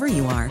 Wherever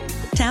you are,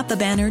 tap the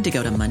banner to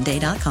go to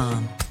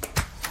Monday.com.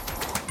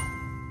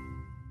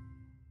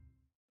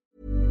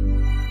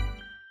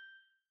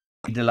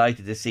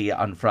 Delighted to see you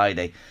on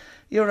Friday.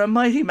 You're a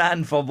mighty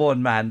man for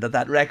one man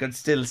that record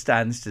still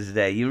stands to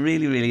today. You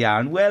really, really are.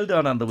 And well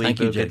done on the week,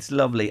 Luke. It's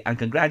lovely. And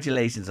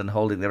congratulations on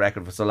holding the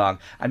record for so long.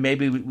 And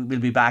maybe we'll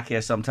be back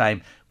here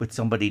sometime with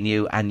somebody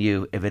new and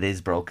you if it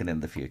is broken in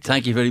the future.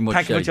 Thank you very much,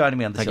 Thank Jerry. you for joining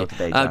me on the show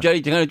today, John. Jerry,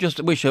 can I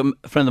just wish a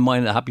friend of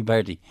mine a happy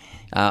birthday.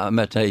 I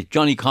met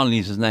Johnny Connolly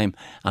is his name,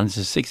 and it's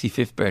his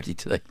 65th birthday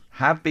today.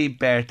 Happy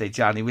birthday,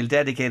 Johnny. We'll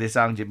dedicate a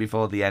song to you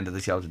before the end of the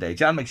show today.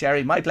 John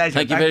McSherry, my pleasure.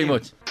 Thank you very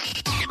much.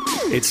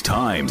 It's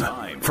time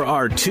for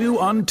our 2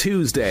 on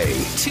Tuesday.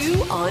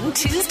 2 on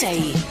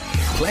Tuesday.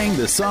 Playing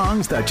the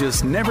songs that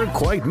just never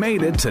quite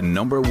made it to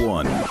number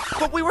one.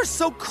 But we were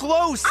so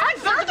close. I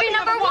deserve to be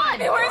number one.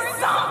 We were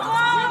so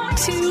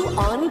close. 2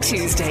 on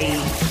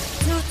Tuesday.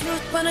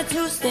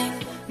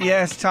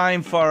 Yes,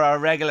 time for our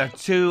regular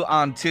 2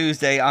 on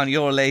Tuesday on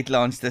your late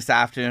lunch this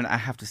afternoon. I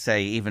have to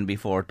say, even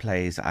before it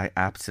plays, I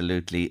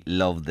absolutely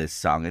love this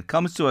song. It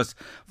comes to us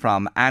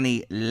from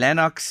Annie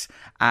Lennox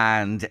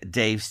and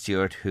Dave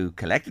Stewart, who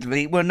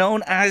collectively were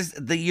known as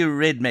the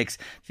Eurythmics.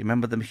 Do you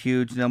remember them?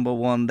 Huge number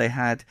one they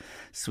had.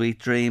 Sweet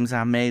Dreams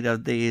Are Made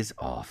of These.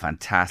 Oh,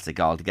 fantastic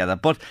altogether.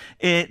 But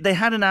they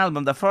had an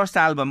album. The first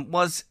album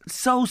was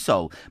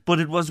so-so, but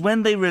it was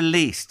when they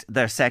released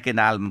their second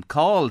album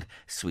called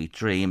Sweet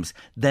Dreams,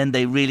 then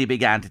they really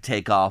began to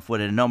take off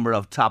with a number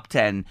of top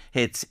 10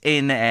 hits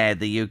in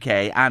the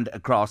UK and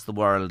across the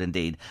world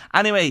indeed.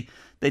 Anyway,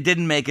 they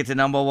didn't make it to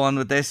number one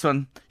with this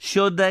one.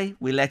 Should they?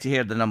 We'll let you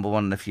hear the number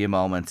one in a few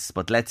moments.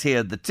 But let's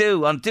hear the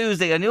 2 on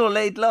Tuesday on your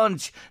late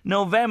lunch,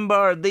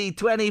 November the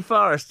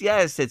 21st.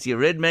 Yes, it's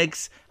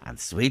Eurythmics and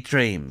Sweet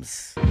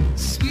Dreams.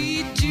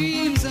 Sweet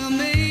dreams are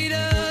made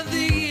of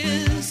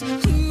these.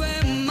 Who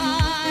am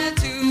I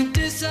to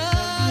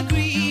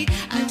disagree?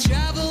 I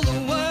travel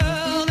the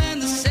world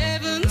and the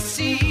 7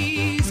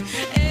 seas.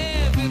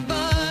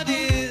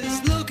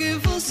 Everybody's looking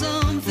for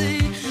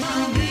something.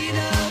 I'm made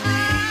of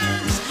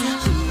these.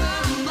 Who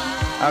am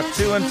I? Our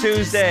 2 on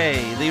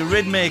Tuesday, the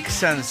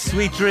Eurythmics and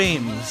Sweet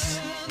Dreams.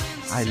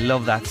 I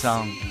love that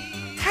song.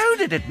 How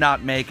did it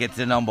not make it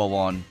to number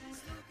one?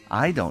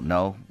 I don't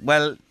know.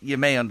 Well, you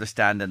may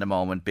understand in a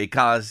moment,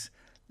 because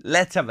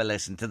let's have a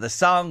listen to the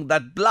song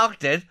that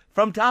blocked it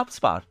from top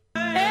spot.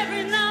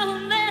 Every now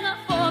and then I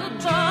fall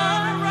apart.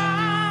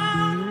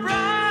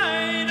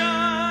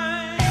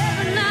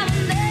 Every now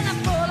and then I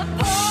fall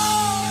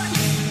apart.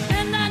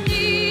 And I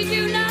need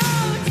you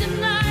now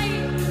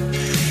tonight.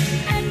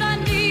 And I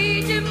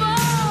need you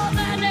more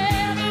than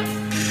ever.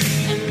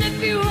 And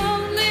if you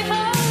only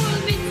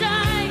hold me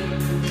tight,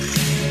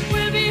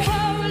 we'll be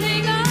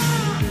holding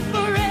on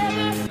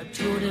forever. A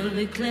total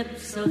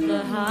eclipse of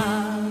the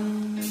heart.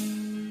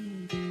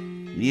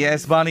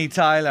 Yes, Bonnie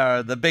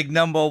Tyler, the big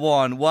number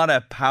one. What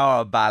a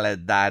power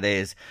ballad that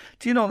is.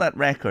 Do you know that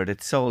record?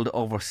 It sold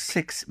over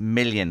 6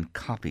 million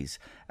copies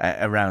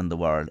around the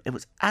world. It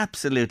was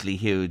absolutely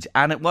huge,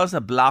 and it was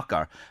a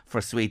blocker for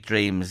Sweet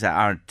Dreams,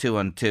 our 2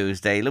 on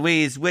Tuesday.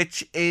 Louise,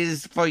 which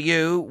is for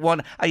you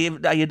one? Are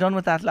you done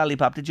with that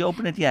lollipop? Did you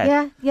open it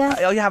yet? Yeah.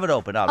 Oh, you have it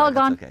open. All All right,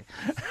 gone.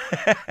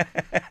 that's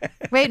okay.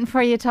 Waiting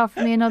for you to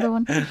offer me another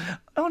one.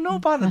 Oh, no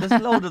bother. There's a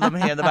load of them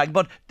here in the bag.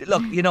 But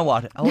look, you know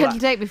what? It'll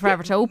take me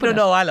forever to open it.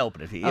 No, I'll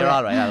open it for you. You're Okay.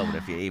 all right. I'll open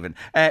it for you even.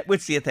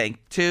 Which do you think?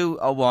 2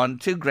 or 1?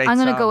 Two great I'm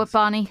songs. going to go with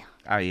Bonnie.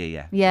 Are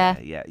you? Yeah.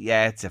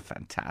 Yeah. It's a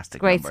fantastic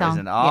Great number, song.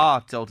 isn't it? Yeah.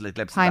 Oh, Total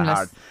Eclipse Timeless.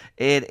 of the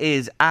Heart. It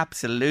is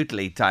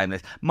absolutely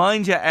timeless.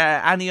 Mind you,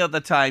 any other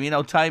time,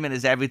 timing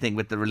is everything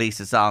with the release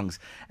of songs.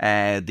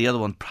 The other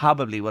one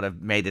probably would have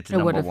made it to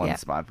number one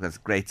spot because it's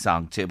a great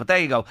song too. But there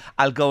you go.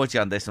 I'll go with you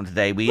on this one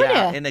today. We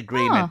are in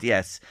agreement.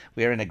 Yes,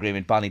 we are in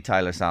agreement. Bonnie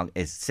Tyler's song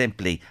is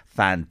simply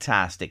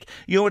fantastic.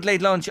 You're with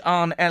Late Lunch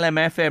on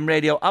LMFM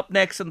Radio. Up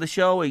next on the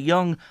show, a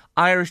young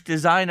Irish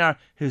designer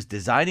who's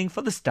designing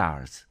for the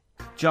stars.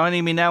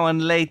 Joining me now on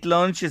Late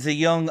Lunch is a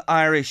young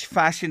Irish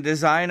fashion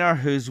designer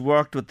who's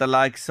worked with the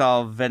likes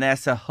of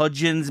Vanessa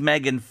Hudgens,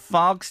 Megan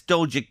Fox,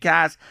 Doja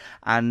Cat,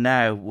 and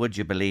now, would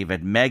you believe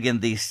it,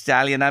 Megan Thee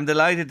Stallion. I'm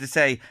delighted to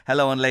say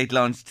hello on Late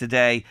Lunch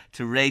today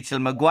to Rachel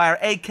Maguire,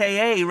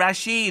 a.k.a.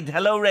 Rashid.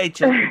 Hello,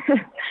 Rachel.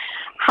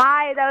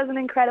 Hi, that was an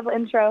incredible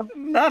intro.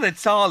 Not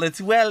at all.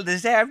 It's well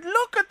deserved.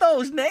 Look at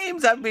those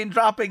names I've been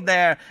dropping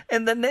there.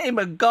 In the name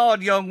of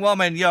God, young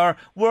woman, you're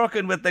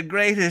working with the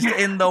greatest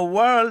in the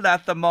world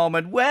at the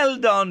moment. Well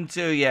done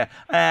to you.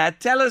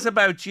 Tell us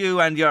about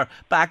you and your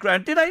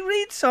background. Did I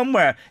read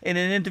somewhere in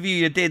an interview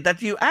you did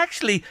that you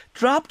actually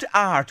dropped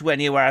art when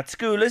you were at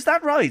school? Is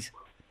that right?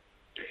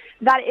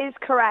 That is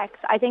correct.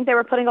 I think they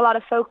were putting a lot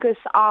of focus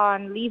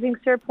on leaving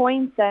cert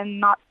points and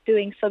not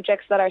doing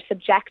subjects that are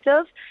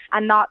subjective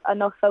and not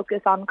enough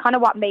focus on kind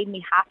of what made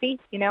me happy,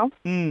 you know?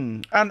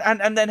 And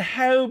then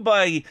how,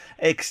 by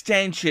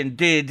extension,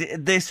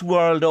 did this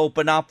world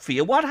open up for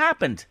you? What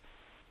happened?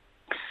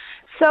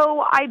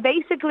 So I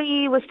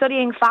basically was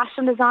studying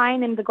fashion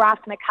design in the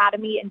Grafton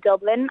Academy in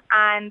Dublin,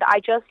 and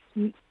I just,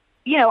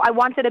 I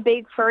wanted a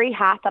big furry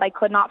hat that I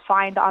could not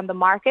find on the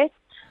market.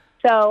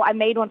 So I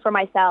made one for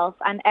myself,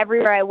 and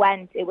everywhere I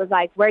went, it was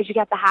like, where'd you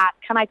get the hat?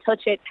 Can I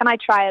touch it? Can I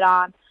try it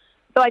on?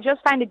 So I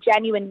just found a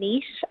genuine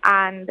niche,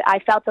 and I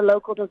felt the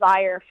local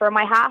desire for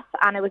my hat,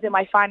 and it was in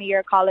my final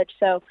year of college.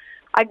 So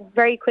I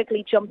very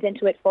quickly jumped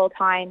into it full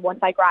time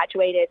once I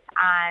graduated,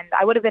 and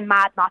I would have been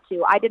mad not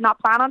to. I did not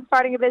plan on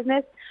starting a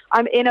business.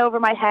 I'm in over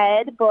my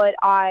head, but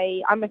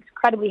I'm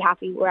incredibly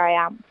happy where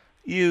I am.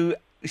 You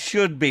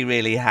should be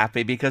really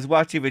happy because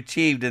what you've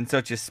achieved in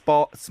such a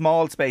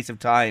small space of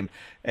time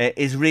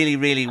is really,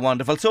 really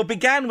wonderful. So it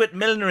began with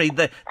millinery,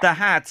 the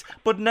hats,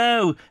 but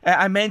now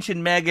I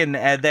mentioned Megan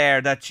there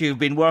that you've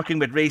been working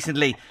with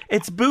recently.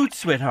 It's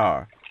boots with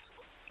her.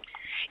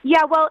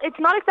 Yeah, well, it's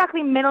not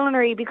exactly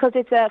millinery because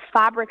it's a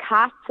fabric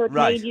hat, so it's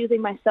made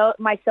using my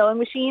sewing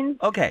machines.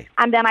 Okay.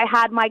 And then I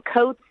had my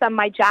coats and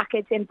my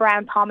jackets in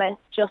Brown Thomas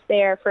just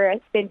there for a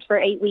stint for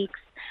 8 weeks.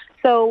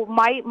 So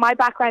my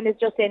background is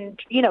just in,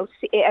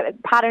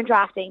 pattern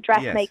drafting,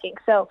 dressmaking.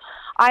 Yes. So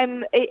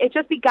it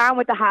just began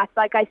with the hats.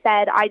 Like I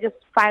said, I just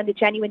found a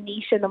genuine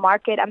niche in the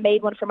market and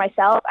made one for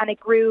myself, and it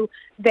grew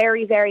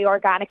very, very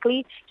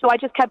organically. So I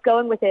just kept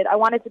going with it. I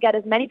wanted to get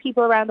as many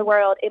people around the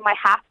world in my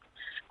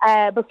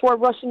hats before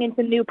rushing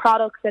into new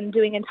products and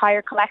doing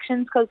entire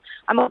collections, because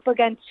I'm up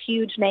against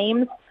huge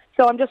names.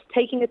 So I'm just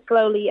taking it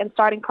slowly and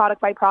starting product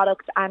by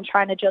product and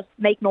trying to just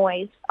make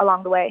noise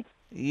along the way.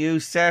 You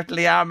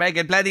certainly are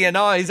making plenty of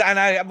noise.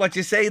 And what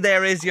you say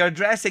there is you're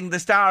dressing the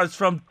stars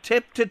from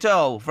tip to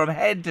toe, from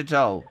head to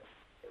toe.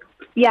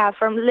 Yeah,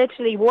 from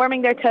literally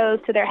warming their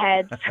toes to their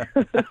heads.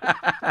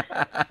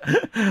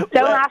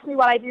 Don't ask me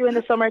what I do in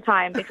the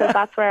summertime, because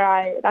that's where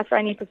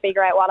I need to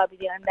figure out what I'll be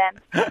doing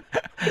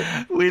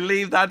then. We'll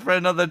leave that for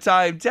another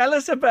time. Tell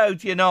us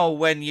about,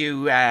 when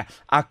you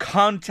are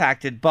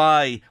contacted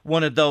by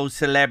one of those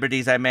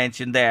celebrities I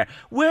mentioned there.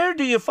 Where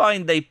do you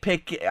find they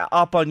pick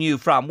up on you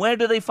from? Where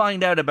do they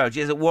find out about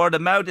you? Is it word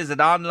of mouth? Is it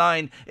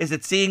online? Is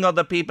it seeing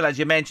other people, as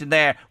you mentioned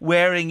there,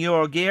 wearing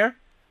your gear?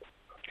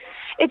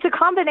 It's a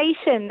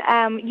combination.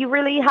 You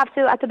really have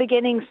to, at the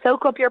beginning,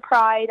 soak up your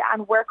pride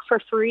and work for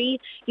free.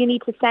 You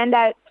need to send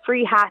out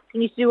free hats. You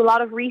need to do a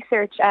lot of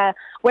research.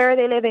 Where are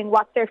they living?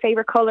 What's their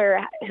favorite color?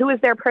 Who is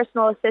their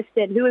personal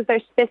assistant? Who is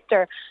their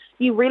sister?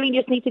 You really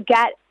just need to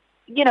get,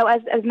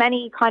 as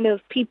many kind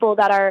of people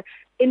that are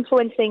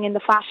influencing in the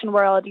fashion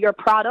world your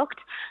product.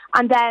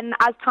 And then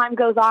as time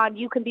goes on,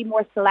 you can be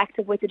more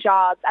selective with the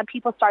jobs and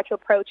people start to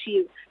approach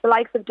you. The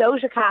likes of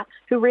Doja Cat,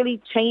 who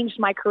really changed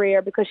my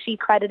career because she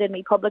credited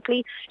me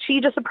publicly,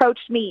 she just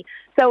approached me.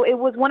 So it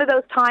was one of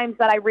those times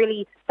that I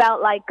really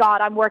felt like,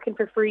 God, I'm working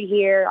for free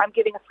here. I'm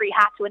giving a free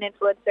hat to an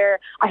influencer.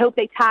 I hope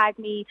they tag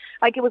me.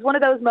 Like, it was one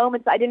of those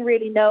moments I didn't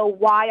really know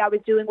why I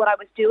was doing what I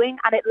was doing,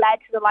 and it led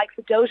to the likes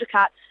of Doja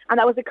Cat, and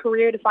that was a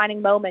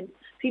career-defining moment.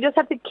 So you just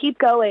have to keep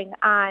going,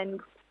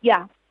 and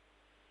yeah.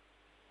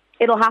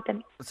 it'll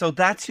happen. So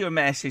that's your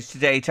message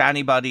today to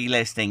anybody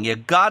listening. You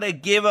gotta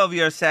give of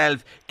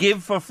yourself,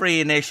 give for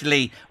free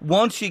initially.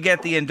 Once you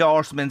get the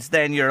endorsements,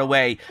 then you're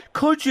away.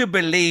 Could you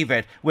believe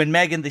it when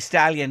Megan Thee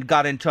Stallion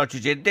got in touch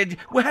with you?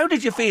 How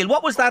did you feel?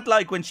 What was that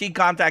like when she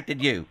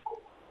contacted you?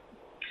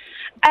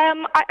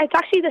 It's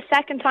actually the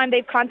second time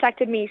they've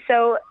contacted me.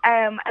 So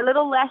a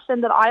little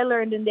lesson that I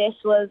learned in this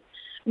was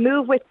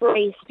move with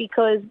grace,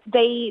 because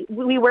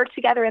we worked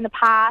together in the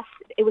past.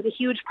 It was a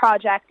huge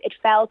project. It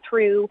fell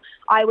through.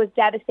 I was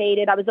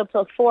devastated. I was up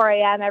till 4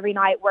 a.m. every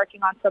night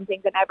working on something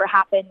that never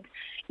happened.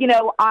 You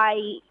know,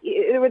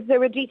 there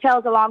were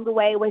details along the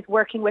way with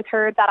working with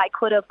her that I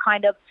could have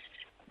kind of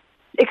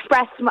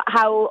expressed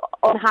how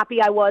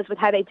unhappy I was with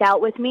how they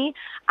dealt with me,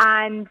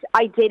 and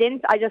I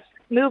didn't. I just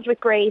moved with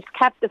grace,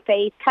 kept the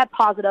faith, kept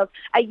positive.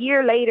 A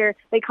year later,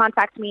 they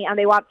contact me and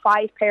they want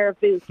 5 pair of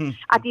boots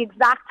at the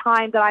exact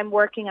time that I'm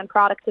working on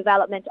product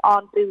development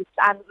on boots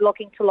and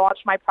looking to launch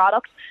my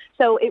product.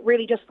 So it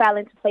really just fell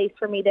into place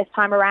for me this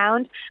time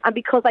around, and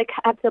because I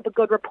kept up a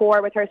good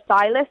rapport with her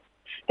stylist,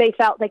 they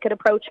felt they could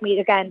approach me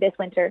again this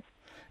winter.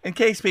 In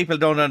case people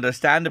don't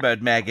understand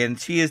about Megan,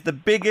 she is the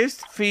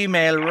biggest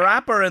female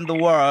rapper in the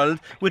world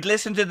with,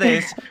 listen to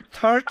this,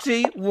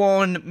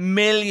 31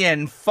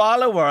 million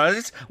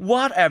followers.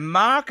 What a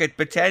market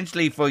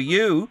potentially for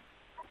you.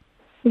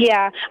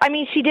 Yeah, I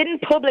mean, she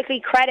didn't publicly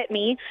credit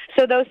me,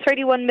 so those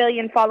 31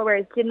 million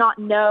followers did not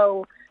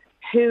know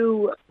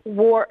who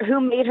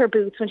made her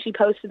boots when she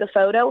posted the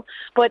photo.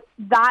 But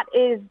that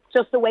is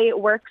just the way it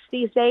works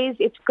these days.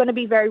 It's going to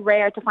be very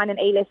rare to find an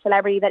A-list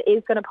celebrity that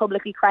is going to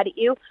publicly credit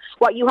you.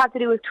 What you have to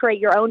do is create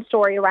your own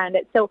story around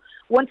it. So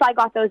once I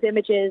got those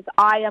images,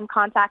 I am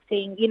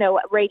contacting,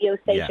 radio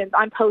stations. Yeah.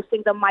 I'm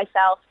posting them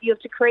myself. You have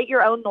to create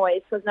your own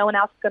noise because no one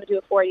else is going to do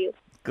it for you.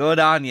 Good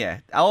on you.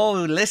 Oh,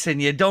 listen,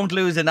 you don't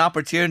lose an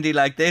opportunity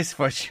like this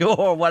for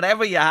sure.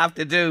 Whatever you have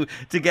to do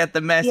to get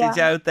the message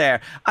out there.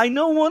 I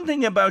know one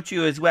thing about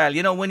you as well.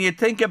 You know, when you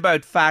think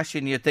about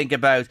fashion, you think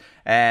about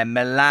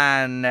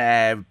Milan,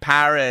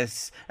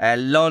 Paris,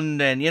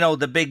 London,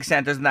 the big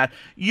centres and that.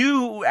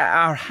 You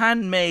are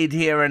handmade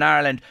here in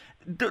Ireland.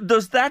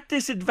 Does that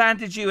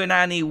disadvantage you in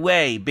any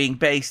way, being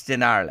based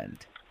in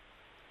Ireland?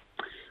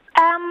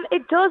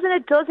 It does and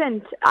it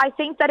doesn't. I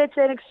think that it's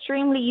an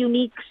extremely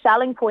unique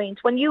selling point.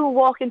 When you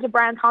walk into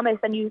Brown Thomas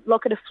and you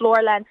look at a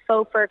floor-length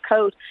faux fur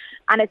coat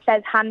and it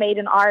says handmade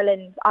in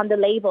Ireland on the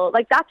label,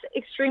 like that's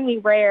extremely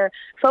rare.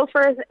 Faux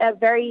fur is a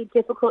very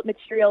difficult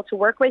material to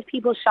work with.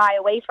 People shy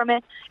away from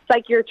it. It's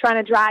like you're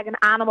trying to drag an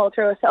animal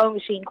through a sewing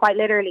machine, quite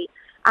literally.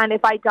 And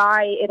if I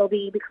die, it'll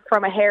be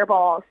from a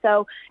hairball.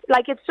 So,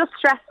 it's just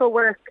stressful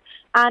work.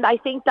 And I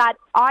think that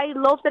I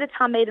love that it's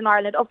handmade in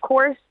Ireland. Of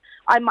course,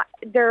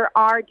 there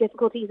are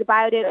difficulties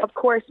about it. Of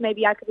course,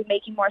 maybe I could be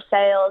making more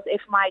sales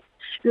if my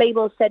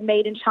label said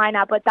made in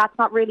China, but that's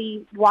not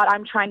really what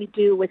I'm trying to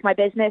do with my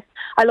business.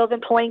 I love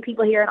employing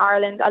people here in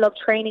Ireland. I love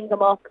training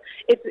them up.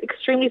 It's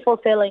extremely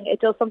fulfilling.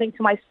 It does something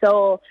to my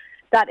soul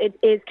that it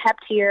is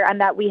kept here and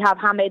that we have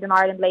handmade in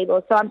Ireland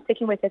labels. So I'm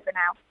sticking with it for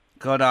now.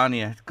 Good on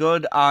you.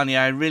 Good on you.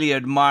 I really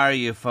admire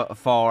you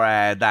for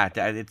that.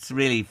 It's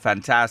really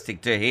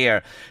fantastic to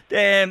hear.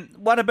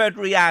 What about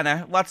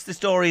Rihanna? What's the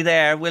story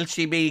there? Will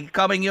she be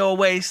coming your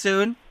way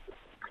soon?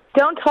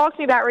 Don't talk to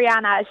me about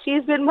Rihanna.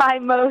 She's been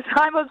I'm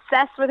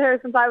obsessed with her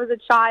since I was a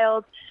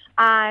child,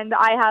 and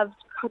I have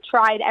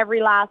tried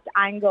every last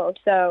angle.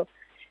 So,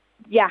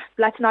 yeah,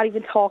 let's not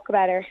even talk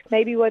about her.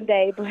 Maybe one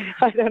day, but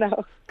I don't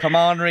know. Come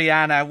on,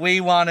 Rihanna.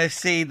 We want to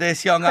see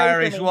this young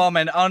Irish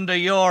woman under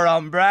your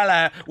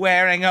umbrella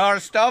wearing her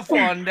stuff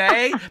one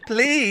day.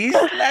 Please,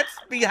 let's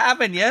be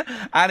having you.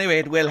 Anyway,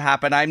 it will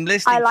happen. I'm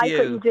listening to you. I like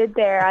what you did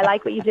there. I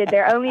like what you did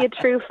there. Only a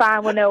true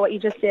fan will know what you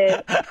just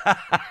did.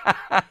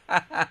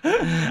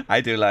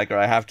 I do like her,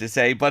 I have to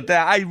say. But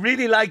I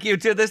really like you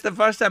too. This is the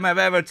first time I've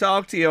ever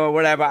talked to you or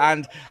whatever.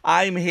 And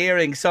I'm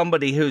hearing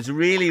somebody who's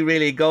really,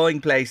 really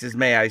going places,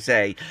 may I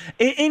say.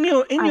 In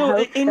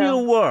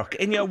your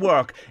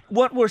work,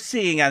 what we're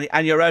seeing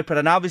and your output,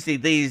 and obviously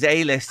these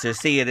A-listers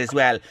see it as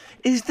well.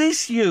 Is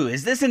this you?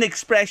 Is this an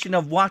expression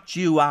of what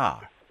you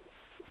are?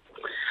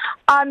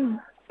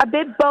 I'm a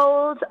bit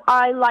bold.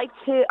 I like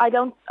to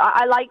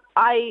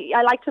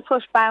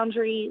push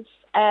boundaries.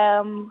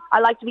 I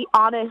like to be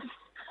honest.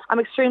 I'm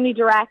extremely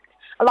direct.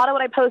 A lot of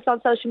what I post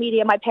on social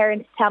media, my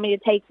parents tell me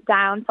to take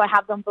down, so I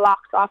have them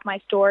blocked off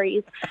my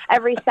stories.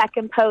 Every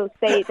second post,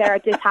 they're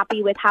just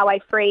happy with how I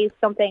phrase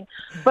something.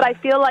 But I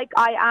feel like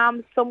I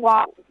am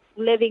somewhat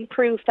living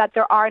proof that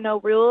there are no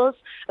rules.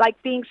 Like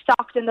being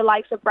stocked in the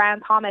likes of Brown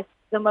Thomas,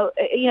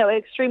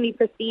 extremely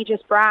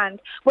prestigious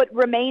brand, but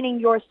remaining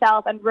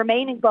yourself and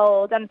remaining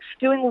bold and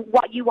doing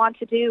what you want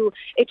to do.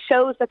 It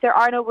shows that there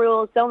are no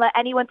rules. Don't let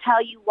anyone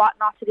tell you what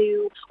not to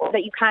do or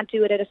that you can't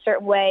do it in a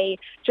certain way.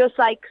 Just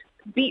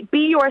be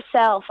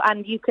yourself,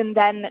 and you can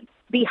then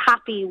be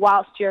happy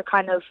whilst you're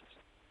kind of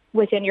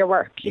within your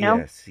work, you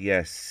know?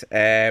 Yes.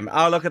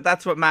 Oh, look,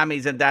 that's what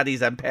mammies and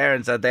daddies and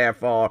parents are there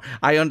for.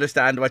 I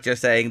understand what you're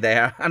saying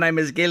there, and I'm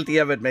as guilty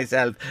of it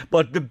myself.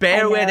 But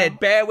bear with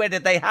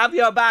it. They have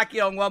your back,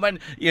 young woman.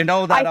 You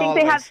know that. I think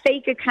they have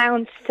fake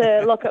accounts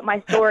to look at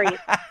my stories,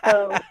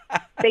 so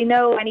they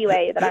know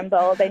anyway that I'm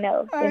bold. They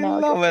know.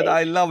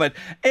 I love it.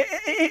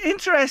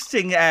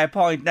 Interesting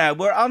point. Now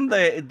we're on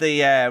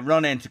the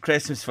run into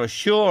Christmas for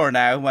sure.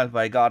 Now, well,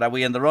 by God, are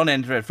we in the run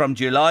into it from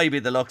July? By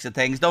the looks of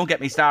things. Don't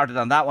get me started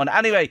on that one.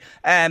 Anyway,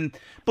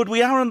 but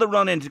we are on the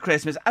run into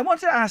Christmas. I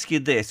want to ask you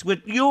this: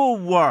 with your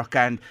work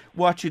and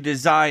what you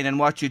design and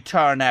what you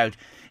turn out,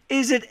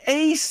 is it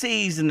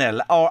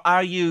aseasonal, or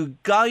are you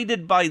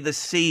guided by the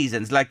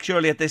seasons? Like,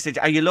 surely at this stage,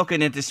 are you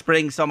looking into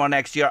spring, summer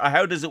next year, or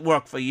how does it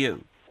work for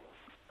you?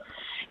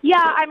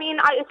 Yeah, I mean,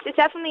 it's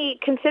definitely,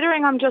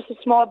 considering I'm just a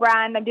small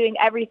brand, I'm doing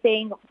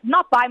everything,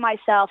 not by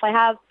myself. I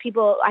have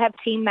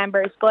team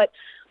members, but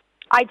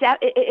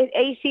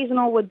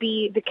aseasonal would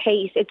be the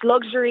case. It's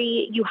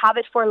luxury, you have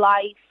it for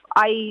life.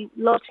 I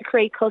love to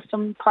create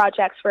custom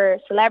projects for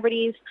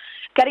celebrities.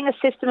 Getting a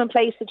system in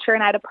place to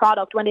churn out a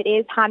product when it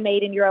is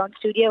handmade in your own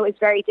studio is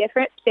very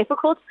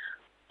difficult.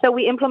 So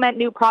we implement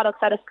new products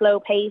at a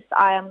slow pace.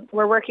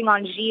 We're working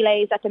on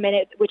gilets at the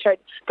minute, which are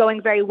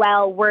going very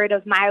well, word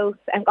of mouth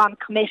and on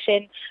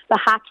commission. The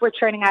hats we're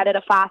churning out at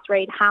a fast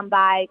rate,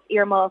 handbags,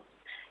 earmuffs,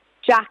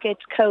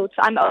 jackets, coats.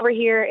 I'm over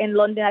here in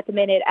London at the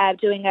minute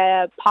doing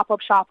a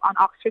pop-up shop on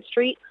Oxford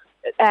Street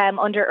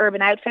under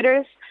Urban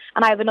Outfitters.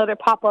 And I have another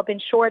pop-up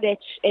in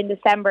Shoreditch in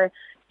December.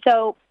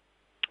 So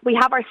we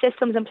have our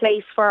systems in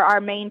place for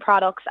our main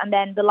products, and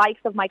then the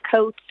likes of my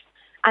coats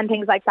and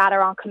things like that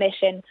are on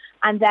commission.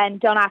 And then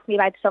don't ask me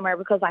about summer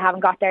because I haven't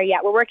got there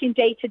yet. We're working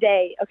day to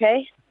day,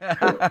 okay?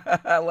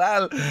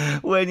 Well,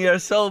 when you're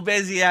so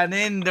busy and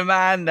in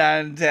demand,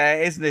 and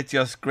isn't it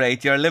just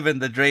great? You're living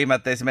the dream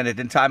at this minute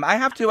in time. I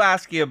have to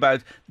ask you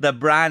about the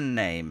brand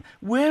name.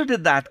 Where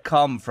did that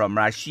come from,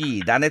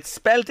 Rashid? And it's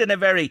spelt in a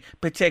very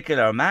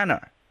particular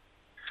manner.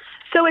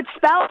 So it's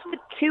spelled with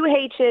 2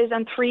 H's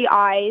and 3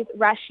 I's,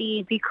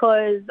 Rashid,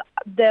 because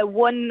the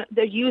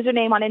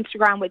username on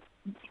Instagram with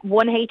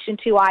 1 H and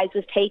 2 I's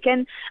was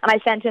taken, and I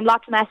sent him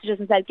lots of messages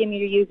and said, "Give me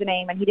your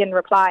username," and he didn't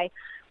reply.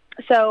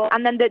 So,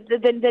 and then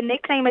the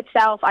nickname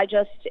itself,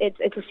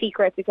 it's a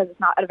secret because it's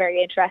not a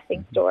very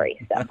interesting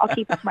story. So I'll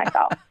keep it to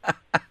myself.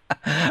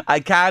 I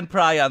can't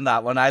pry on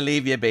that one. I'll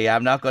leave you be.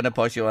 I'm not going to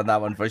push you on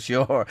that one for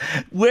sure.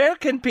 Where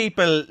can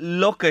people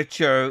look at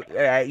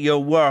your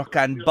work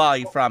and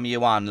buy from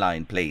you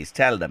online, please?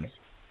 Tell them.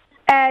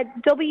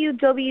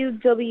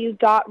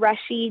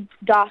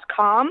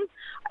 www.rashid.com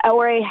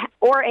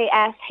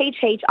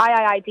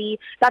RASHHIIID.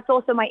 That's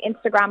also my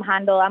Instagram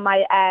handle, and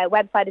my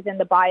website is in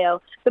the bio.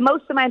 The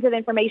most amount of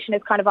information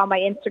is kind of on my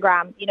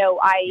Instagram. You know,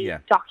 I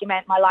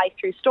document my life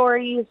through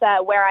stories,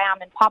 where I am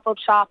in pop-up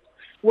shops,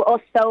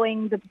 us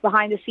sewing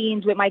behind the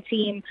scenes with my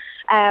team.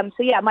 So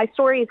yeah, my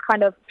story is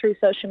kind of through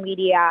social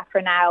media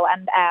for now,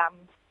 and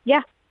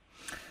yeah.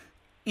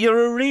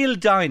 You're a real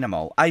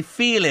dynamo. I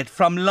feel it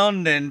from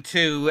London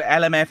to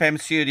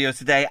LMFM studios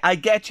today. I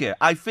get you.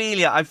 I feel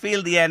you. I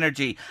feel the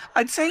energy.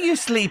 I'd say you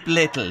sleep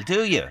little,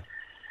 do you?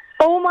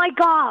 Oh my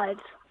God.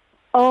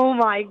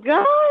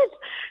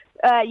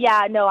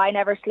 Yeah, no, I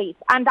never sleep.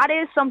 And that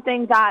is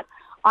something that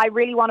I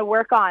really want to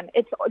work on.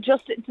 It's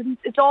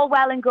all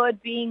well and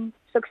good being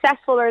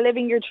successful or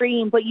living your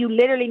dream, but you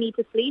literally need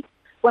to sleep.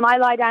 When I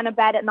lie down in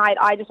bed at night,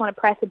 I just want to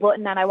press a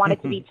button and I want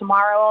it to be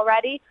tomorrow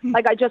already.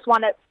 Like I just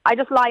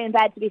lie in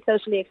bed to be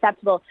socially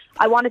acceptable.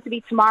 I want it to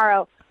be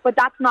tomorrow, but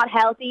that's not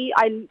healthy.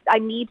 I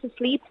need to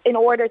sleep in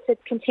order to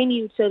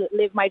continue to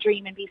live my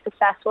dream and be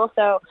successful.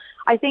 So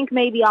I think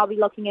maybe I'll be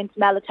looking into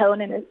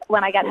melatonin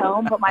when I get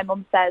home, but my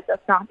mum says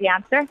that's not the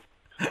answer.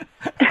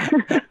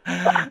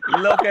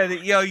 Look at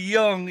it. You're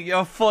young.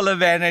 You're full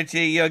of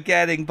energy. You're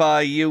getting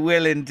by. You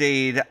will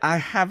indeed. I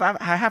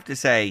have to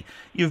say,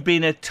 you've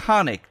been a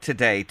tonic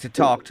today to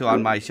talk to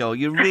on my show.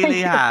 You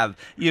really have.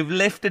 You've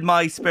lifted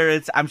my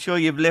spirits. I'm sure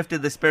you've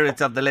lifted the spirits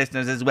of the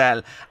listeners as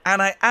well.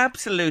 And I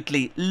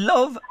absolutely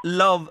love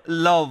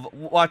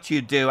what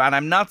you do. And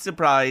I'm not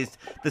surprised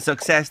the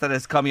success that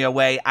has come your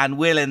way and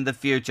will in the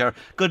future.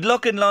 Good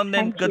luck in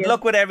London. Good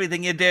luck with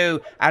everything you do.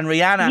 And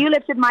Rihanna, you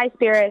lifted my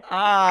spirits.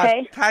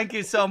 Okay. Thank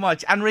you so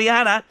much. And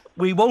Rihanna,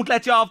 we won't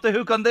let you off the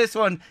hook on this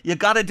one. You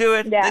got to do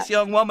it. Yeah. This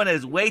young woman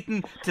is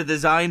waiting to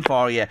design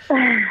for you.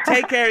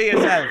 Take care of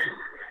yourself.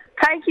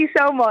 Thank you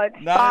so much.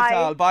 Not at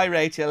all. Bye,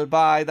 Rachel.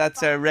 Bye.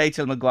 That's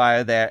Rachel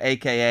Maguire there,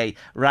 a.k.a.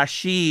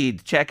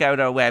 Rashid. Check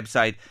out our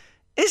website.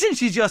 Isn't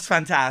she just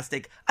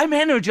fantastic? I'm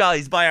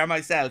energised by her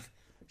myself.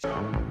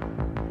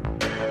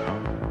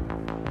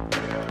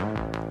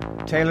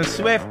 Taylor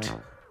Swift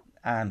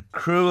and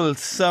Cruel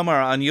Summer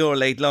on your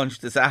late lunch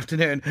this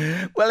afternoon.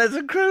 Well, it's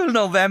a cruel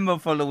November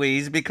for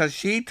Louise because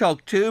she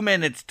took 2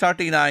 minutes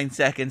 39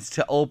 seconds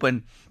to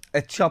open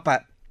a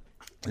Chupa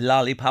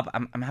lollipop.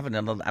 I'm a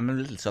little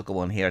sucker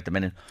one here at the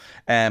minute.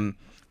 And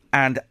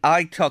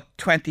I took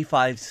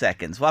 25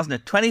 seconds, wasn't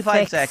it?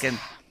 25 seconds.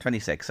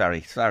 26,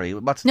 sorry.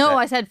 What's No,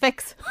 I said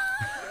fix.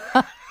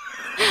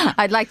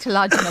 I'd like to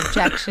lodge an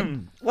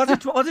objection. Was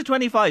it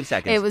 25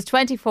 seconds? It was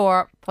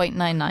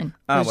 24.99. It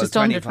was just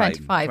under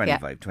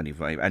 25,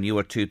 25, and you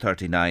were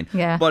 2:39.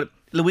 Yeah. But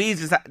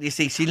Louise is, you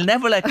see, she'll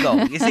never let go.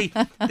 You see,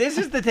 this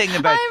is the thing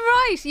about... I'm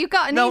right. You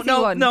got an easy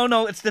one.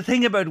 No. It's the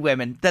thing about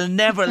women. They'll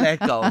never let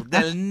go.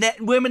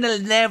 Women will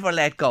never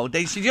let go.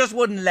 She just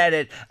wouldn't let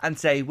it and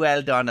say,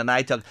 well done. And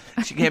I took...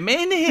 She came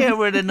in here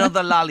with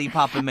another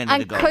lollipop a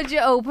minute ago. And could you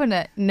open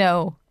it?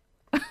 No.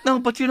 No,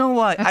 but you know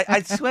what?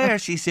 I swear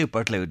she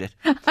super glued it.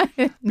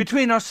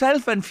 Between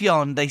herself and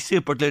Fionn, they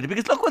super glued it.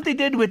 Because look what they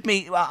did with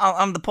me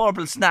on the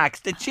purple snacks.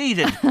 They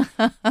cheated.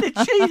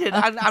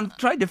 And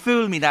tried to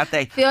fool me that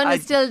day. Fionn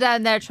is still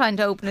down there trying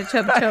to open a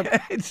chub.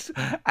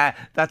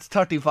 That's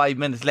 35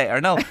 minutes later.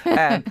 No.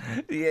 I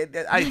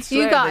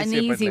swear you got an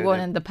super easy glued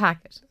one it. in the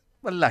packet.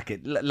 Well, look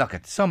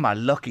at some are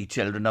lucky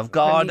children of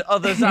God,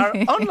 others are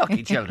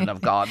unlucky children of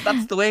God.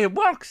 That's the way it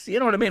works. You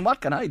know what I mean? What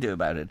can I do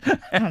about it?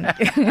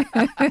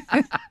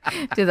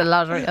 Do the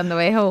lottery on the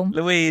way home.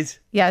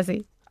 Louise.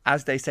 Yazzie.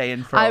 As they say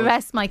in Frozen. I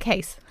rest my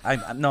case.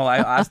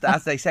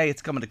 As they say,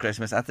 it's coming to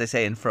Christmas. As they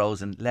say in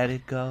Frozen, let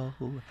it go.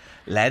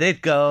 Let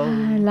it go.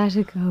 Let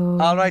it go.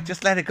 All right,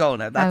 just let it go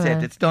now. That's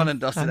it. It's done and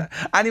dusted.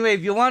 Anyway,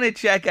 if you want to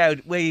check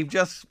out, we've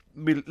just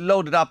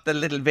loaded up the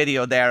little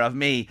video there of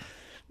me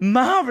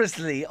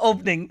marvellously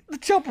opening the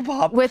Chupa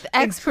Pop with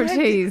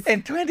expertise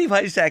in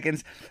 25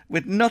 seconds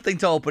with nothing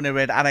to open it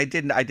with, and I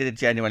did it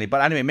genuinely. But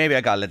anyway, maybe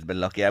I got a little bit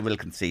lucky. I will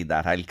concede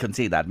that. I'll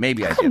concede that.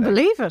 Maybe I couldn't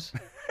believe it.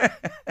 I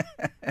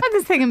had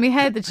this thing in my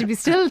head that she'd be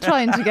still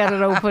trying to get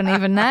it open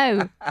even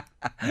now.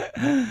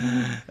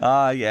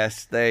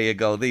 Yes, there you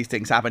go. These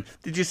things happen.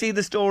 Did you see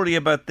the story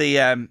about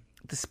the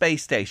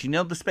space station? You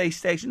know the space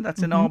station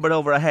that's in orbit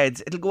over our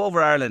heads? It'll go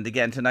over Ireland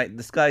again tonight.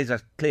 The skies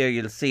are clear.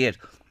 You'll see it.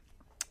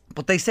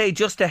 But they say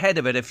just ahead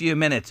of it, a few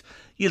minutes,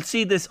 you'll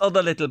see this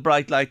other little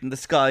bright light in the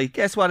sky.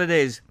 Guess what it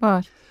is?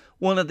 What?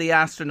 One of the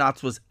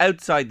astronauts was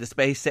outside the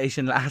space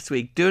station last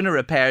week doing a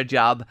repair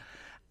job,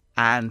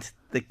 and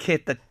the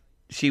kit that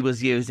she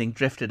was using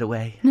drifted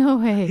away. No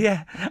way.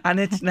 Yeah, and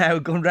it's now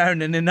going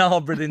round in an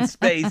orbit in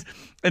space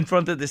in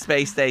front of the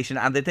space station,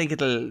 and they think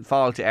it'll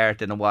fall to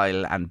Earth in a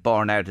while and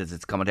burn out as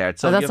it's coming to Earth.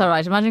 So that's all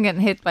right. Imagine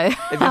getting hit by a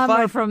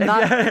hammer from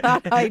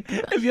that height.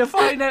 If you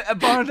find a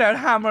burnt out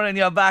hammer in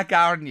your back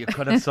garden, you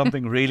could have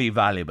something really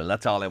valuable.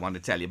 That's all I want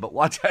to tell you. But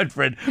watch out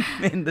for it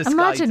in the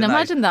sky tonight.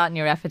 Imagine that in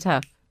your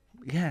epitaph.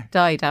 Yeah.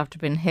 Died after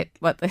being hit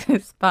with the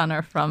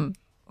spanner from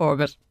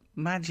orbit.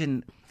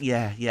 Imagine,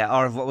 yeah,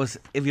 or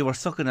if you were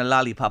sucking a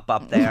lollipop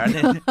up there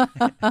and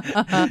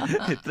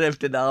it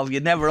drifted off, you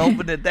never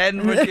opened it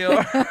then, for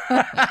sure.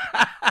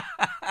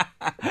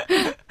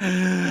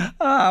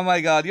 Oh my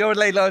God, your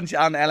late lunch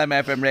on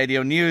LMFM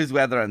Radio. News,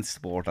 weather and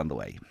sport on the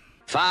way.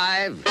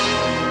 5,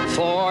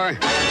 4,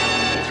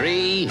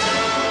 3,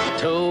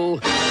 2,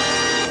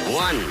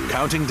 1.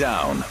 Counting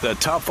down the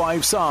top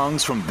 5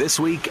 songs from this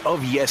week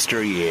of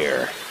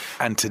yesteryear.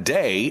 And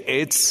today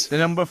it's the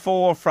number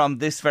 4 from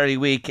this very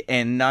week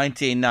in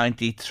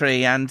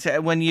 1993. And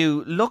when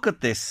you look at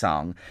this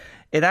song,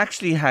 it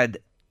actually had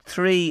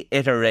 3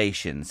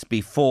 iterations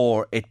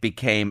before it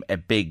became a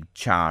big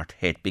chart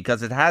hit,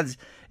 because it has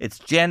its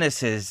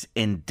genesis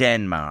in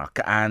Denmark,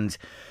 and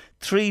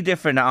 3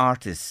 different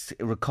artists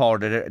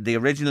recorded it, the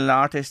original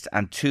artist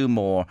and 2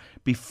 more,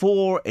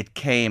 before it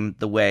came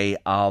the way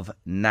of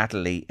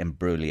Natalie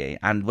Imbruglia.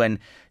 And when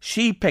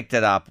she picked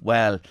it up,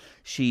 well,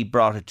 she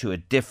brought it to a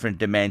different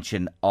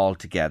dimension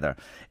altogether.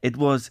 It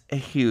was a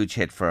huge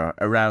hit for her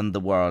around the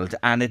world,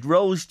 and it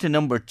rose to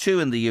number 2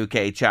 in the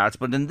UK charts,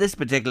 but in this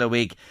particular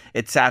week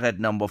it sat at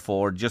number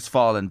 4, just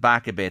fallen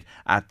back a bit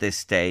at this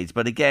stage,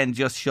 but again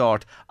just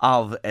short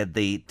of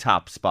the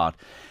top spot.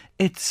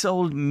 It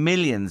sold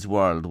millions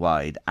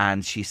worldwide,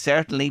 and she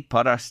certainly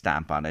put her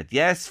stamp on it.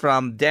 Yes,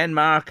 from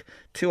Denmark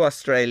to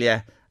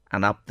Australia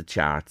and up the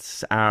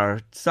charts.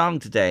 Our song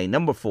today,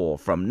 number 4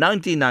 from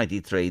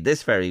 1993,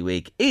 this very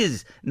week,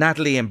 is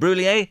Natalie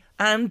Imbruglia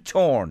and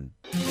Torn.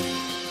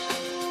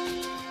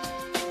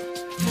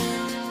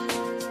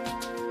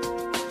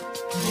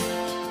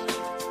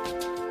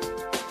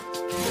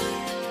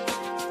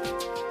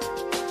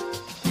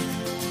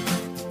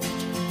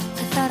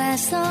 I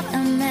saw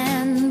a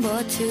man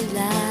brought to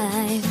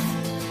life.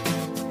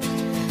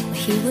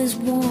 He was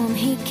warm,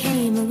 he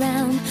came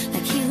around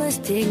like he was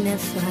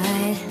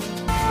dignified.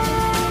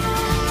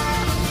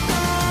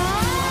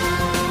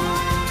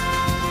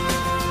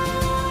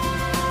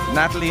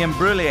 Natalie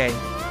Imbruglia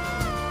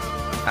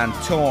and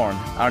Torn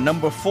are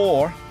number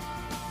 4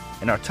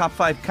 in our top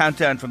 5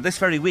 countdown from this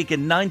very week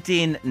in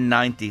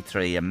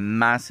 1993. A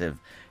massive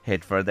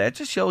hit for that. It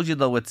just shows you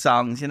though with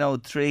songs,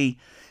 3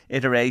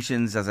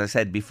 iterations, as I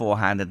said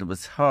beforehand, and it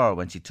was her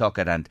when she took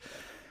it and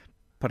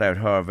put out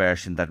her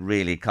version that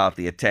really caught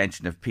the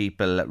attention of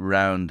people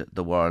around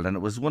the world. And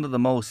it was one of the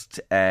most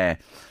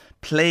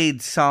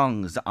played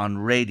songs on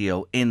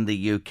radio in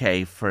the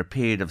UK for a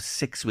period of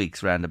 6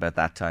 weeks round about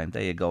that time.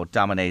 There you go,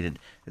 dominated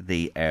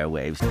the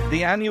airwaves.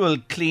 The annual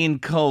Clean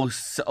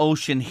Coast's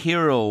Ocean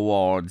Hero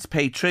Awards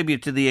pay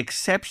tribute to the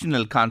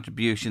exceptional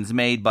contributions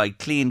made by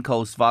Clean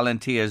Coast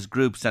volunteers,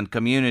 groups and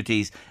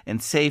communities in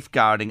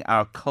safeguarding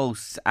our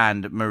coasts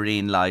and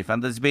marine life.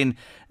 And there's been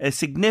a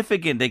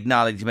significant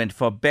acknowledgement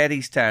for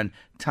Bettystown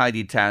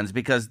Tidy Towns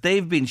because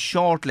they've been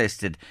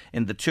shortlisted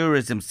in the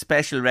Tourism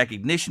Special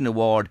Recognition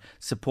Award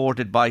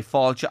supported by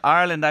Fáilte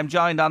Ireland. I'm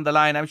joined on the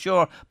line, I'm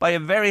sure, by a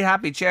very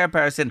happy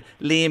chairperson,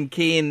 Liam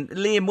Keane.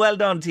 Liam, well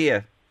done to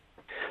you.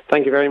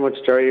 Thank you very much,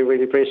 Jerry.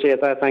 Really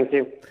appreciate that. Thank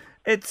you.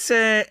 It's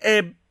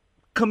a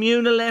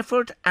communal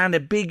effort and a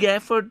big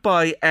effort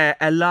by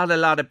a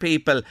lot of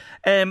people.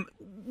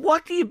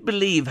 What do you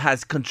believe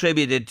has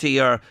contributed to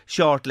your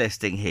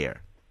shortlisting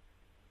here?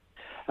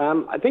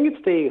 I think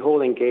it's the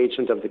whole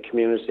engagement of the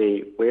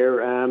community.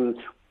 We're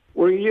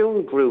a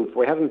young group.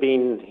 We haven't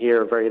been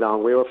here very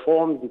long. We were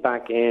formed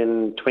back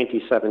in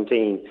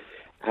 2017,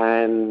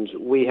 and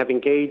we have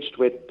engaged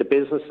with the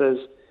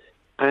businesses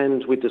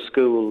and with the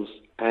schools,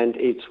 and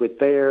it's with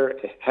their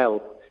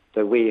help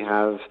that we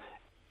have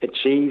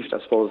achieved,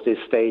 I suppose, this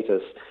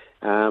status.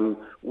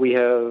 We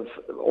have,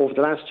 over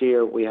the last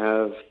year, we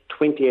have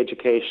 20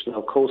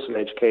 coastal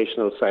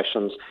educational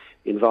sessions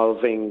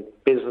involving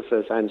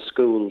businesses and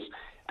schools.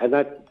 And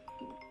that,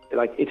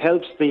 it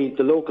helps the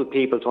local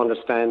people to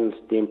understand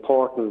the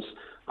importance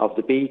of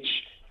the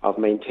beach, of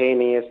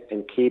maintaining it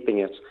and keeping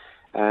it.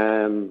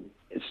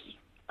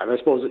 I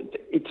suppose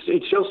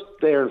it's just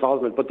their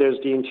involvement, but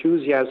there's the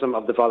enthusiasm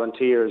of the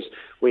volunteers.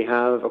 We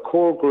have a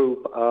core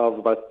group of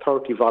about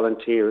 30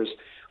 volunteers.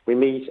 We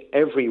meet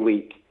every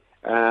week,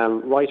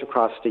 right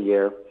across the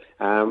year.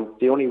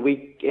 The only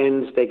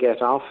weekends they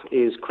get off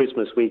is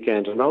Christmas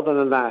weekend. And other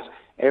than that,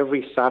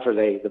 every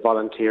Saturday the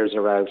volunteers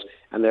are out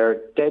and they're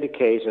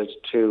dedicated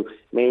to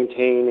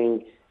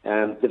maintaining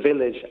the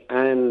village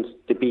and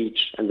the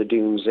beach and the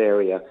dunes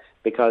area.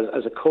 Because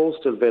as a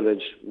coastal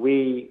village,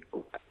 we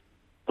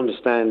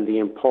understand the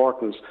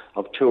importance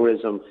of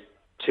tourism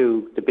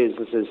to the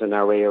businesses in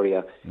our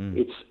area.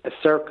 It's a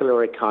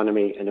circular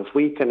economy, and if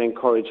we can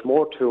encourage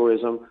more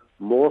tourism,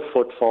 more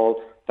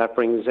footfall, that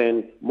brings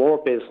in more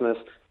business.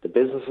 The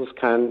businesses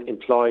can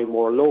employ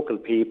more local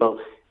people,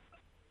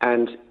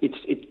 and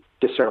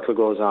the circle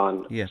goes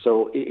on. Yeah.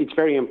 So it's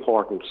very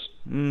important.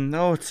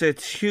 No,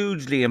 it's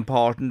hugely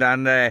important,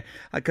 and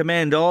I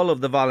commend all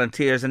of the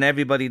volunteers and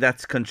everybody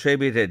that's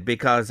contributed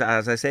because,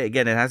 as I say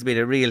again, it has been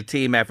a real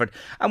team effort.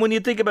 And when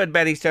you think about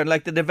Bettystown,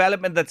 like the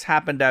development that's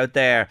happened out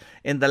there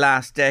in the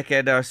last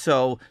decade or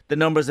so, the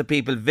numbers of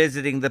people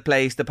visiting the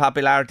place, the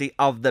popularity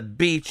of the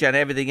beach and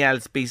everything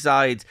else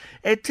besides,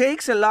 it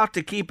takes a lot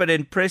to keep it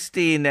in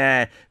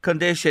pristine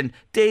condition.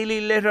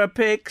 Daily litter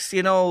picks,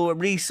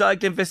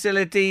 recycling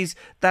facilities,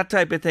 that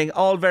type of thing,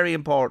 all very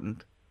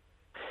important.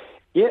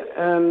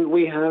 Yeah,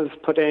 we have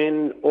put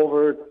in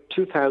over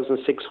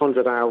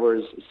 2,600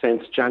 hours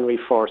since January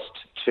 1st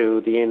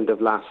to the end of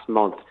last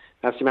month.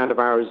 That's the amount of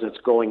hours that's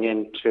going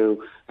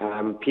into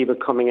people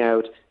coming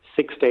out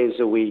 6 days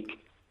a week,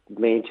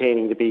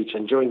 maintaining the beach.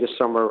 And during the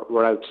summer,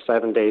 we're out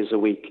 7 days a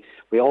week.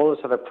 We always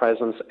have a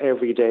presence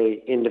every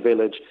day in the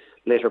village,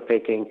 litter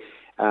picking.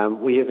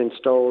 We have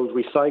installed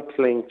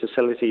recycling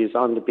facilities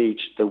on the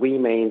beach that we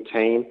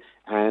maintain.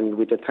 And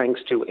with the thanks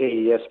to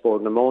AES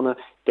Board Namona,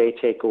 they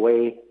take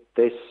away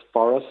this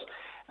for us.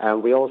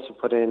 We also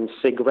put in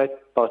cigarette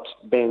butt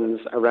bins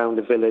around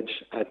the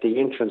village at the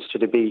entrance to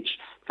the beach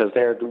because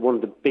they're one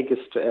of the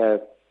biggest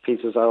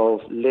pieces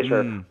of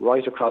litter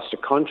right across the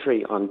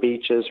country on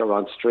beaches or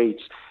on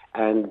streets,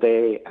 and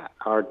they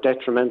are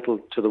detrimental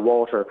to the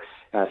water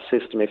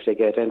system if they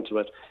get into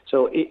it.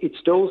 So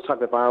it's those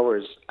type of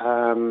hours,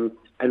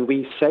 and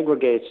we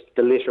segregate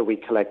the litter we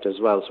collect as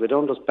well. So we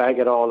don't just bag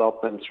it all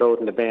up and throw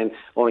it in the bin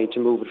only to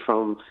move it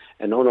from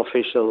an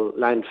unofficial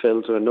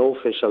landfill to an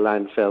official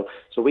landfill.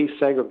 So we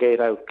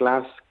segregate out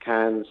glass,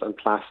 cans and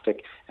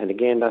plastic, and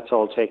again that's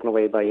all taken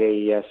away by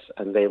AES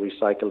and they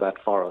recycle that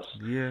for us.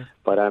 Yeah.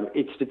 But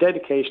it's the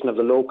dedication of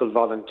the local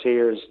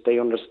volunteers. They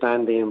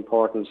understand the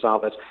importance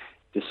of it.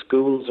 The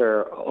schools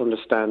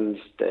understand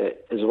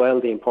as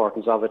well the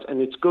importance of it, and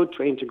it's good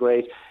to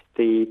integrate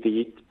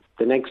the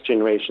next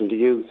generation, the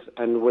youth,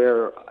 and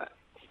we're,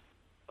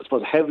 I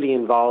suppose, heavily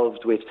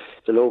involved with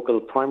the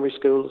local primary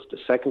schools, the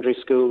secondary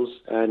schools,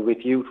 and with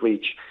Youth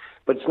Reach.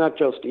 But it's not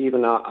just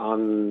even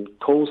on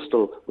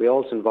coastal. We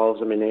also involve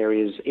them in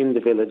areas in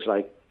the village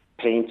like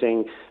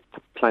painting,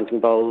 planting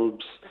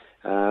bulbs,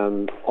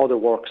 other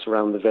works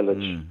around the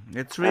village.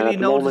 It's really at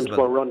the moment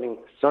we're running.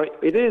 Sorry,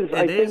 it is.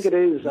 I think it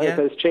is. Yeah. It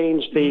has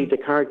changed the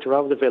character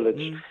of the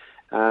village.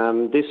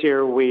 This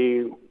year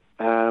we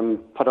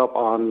put up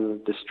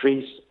on the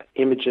street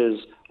images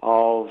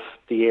of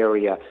the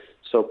area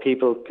so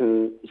people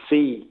can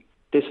see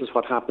this is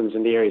what happens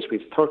in the areas.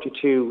 We've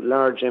 32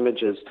 large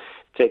images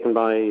taken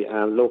by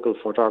local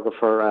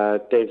photographer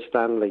Dave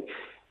Stanley,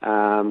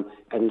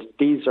 and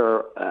these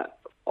are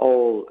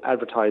all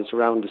advertised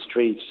around the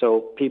street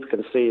so people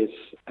can see it,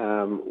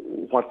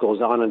 what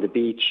goes on the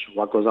beach,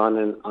 what goes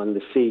on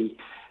the sea.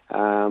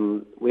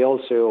 We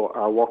also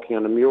are working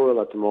on a mural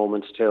at the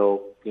moment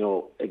to,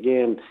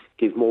 again,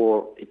 give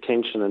more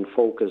attention and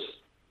focus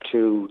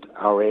to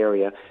our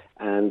area.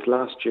 And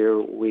last year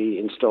we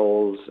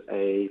installed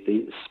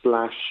the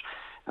Splash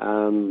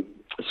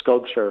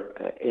sculpture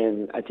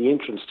at the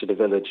entrance to the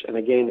village. And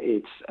again,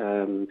 it's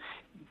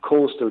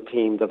coastal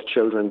themed of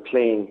children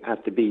playing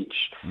at the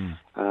beach.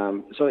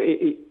 So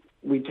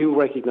we do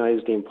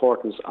recognise the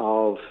importance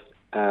of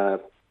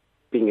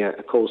being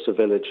a coastal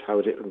village, how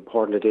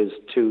important it is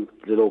to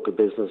the local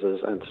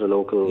businesses and to the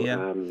local...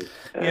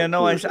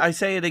 I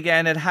say it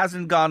again, it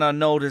hasn't gone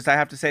unnoticed. I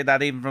have to say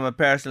that even from a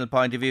personal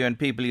point of view and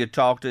people you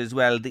talk to as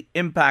well. The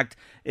impact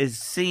is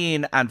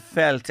seen and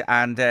felt,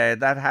 and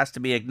that has to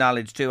be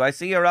acknowledged too. I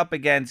see you're up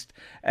against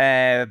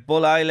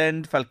Bull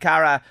Island,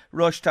 Falcarra,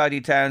 Rush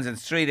Tidy Towns and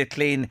Street of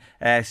Clean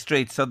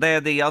Streets. So they're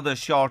the other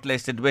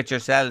shortlisted with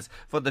yourselves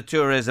for the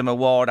Tourism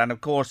Award. And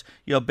of course,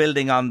 you're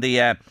building on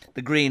the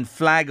Green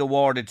Flag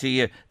awarded to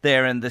you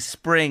there in the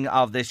spring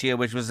of this year,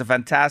 which was a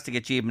fantastic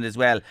achievement as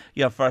well,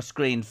 your first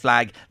Green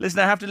Flag.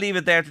 Listen, I have to leave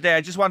it there today.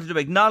 I just wanted to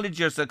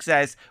acknowledge your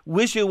success,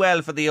 wish you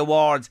well for the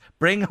awards,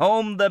 bring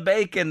home the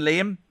bacon,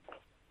 Liam.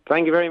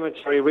 Thank you very much,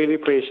 Harry. Really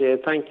appreciate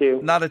it. Thank you.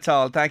 Not at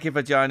all. Thank you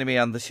for joining me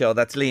on the show.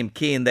 That's Liam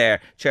Keane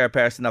there,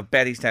 chairperson of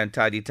Bettystown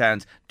Tidy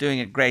Towns, doing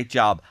a great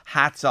job.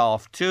 Hats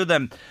off to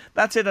them.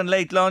 That's it on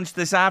Late Lunch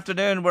this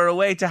afternoon. We're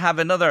away to have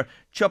another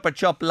Chupa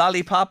Chup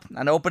lollipop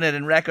and open it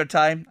in record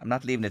time. I'm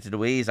not leaving it to the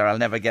wheeze or I'll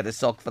never get a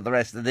suck for the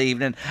rest of the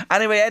evening.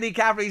 Anyway, Eddie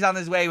Caffrey's on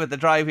his way with the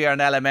drive here on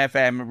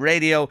LMFM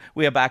Radio.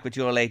 We are back with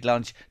your Late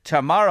Lunch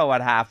tomorrow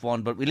at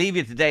 1:30, but we leave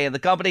you today in the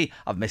company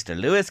of Mr.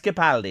 Lewis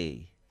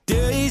Capaldi.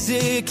 Days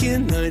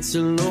aching, nights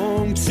are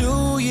long,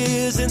 2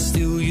 years and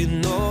still you're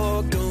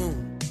not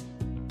gone.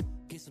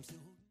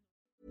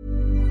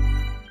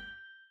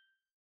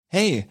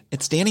 Hey,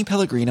 it's Danny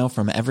Pellegrino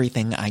from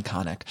Everything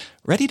Iconic.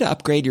 Ready to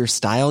upgrade your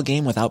style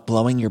game without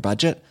blowing your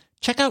budget?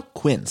 Check out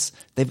Quince.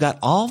 They've got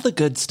all the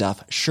good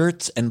stuff,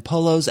 shirts and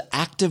polos,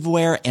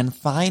 activewear and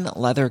fine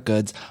leather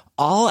goods,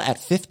 all at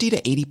 50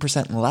 to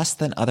 80% less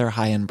than other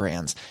high-end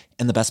brands.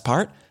 And the best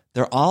part?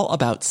 They're all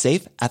about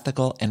safe,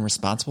 ethical, and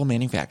responsible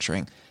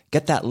manufacturing.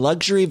 Get that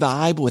luxury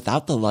vibe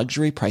without the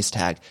luxury price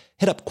tag.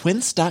 Hit up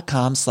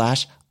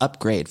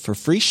quince.com/upgrade for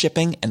free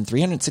shipping and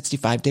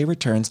 365-day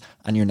returns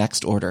on your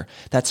next order.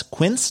 That's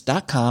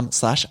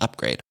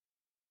quince.com/upgrade.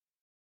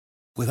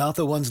 Without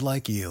the ones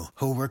like you,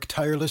 who work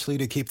tirelessly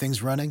to keep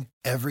things running,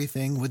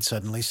 everything would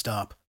suddenly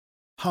stop.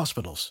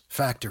 Hospitals,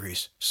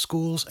 factories,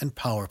 schools, and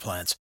power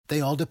plants,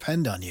 they all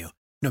depend on you.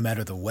 No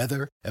matter the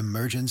weather,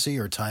 emergency,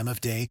 or time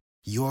of day,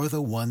 you're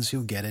the ones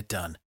who get it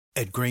done.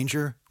 At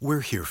Grainger,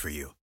 we're here for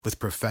you with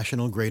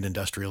professional-grade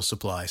industrial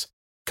supplies.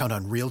 Count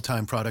on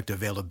real-time product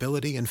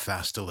availability and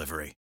fast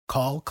delivery.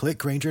 Call, click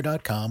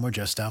Grainger.com, or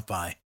just stop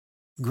by.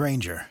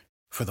 Grainger,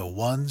 for the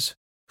ones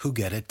who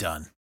get it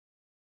done.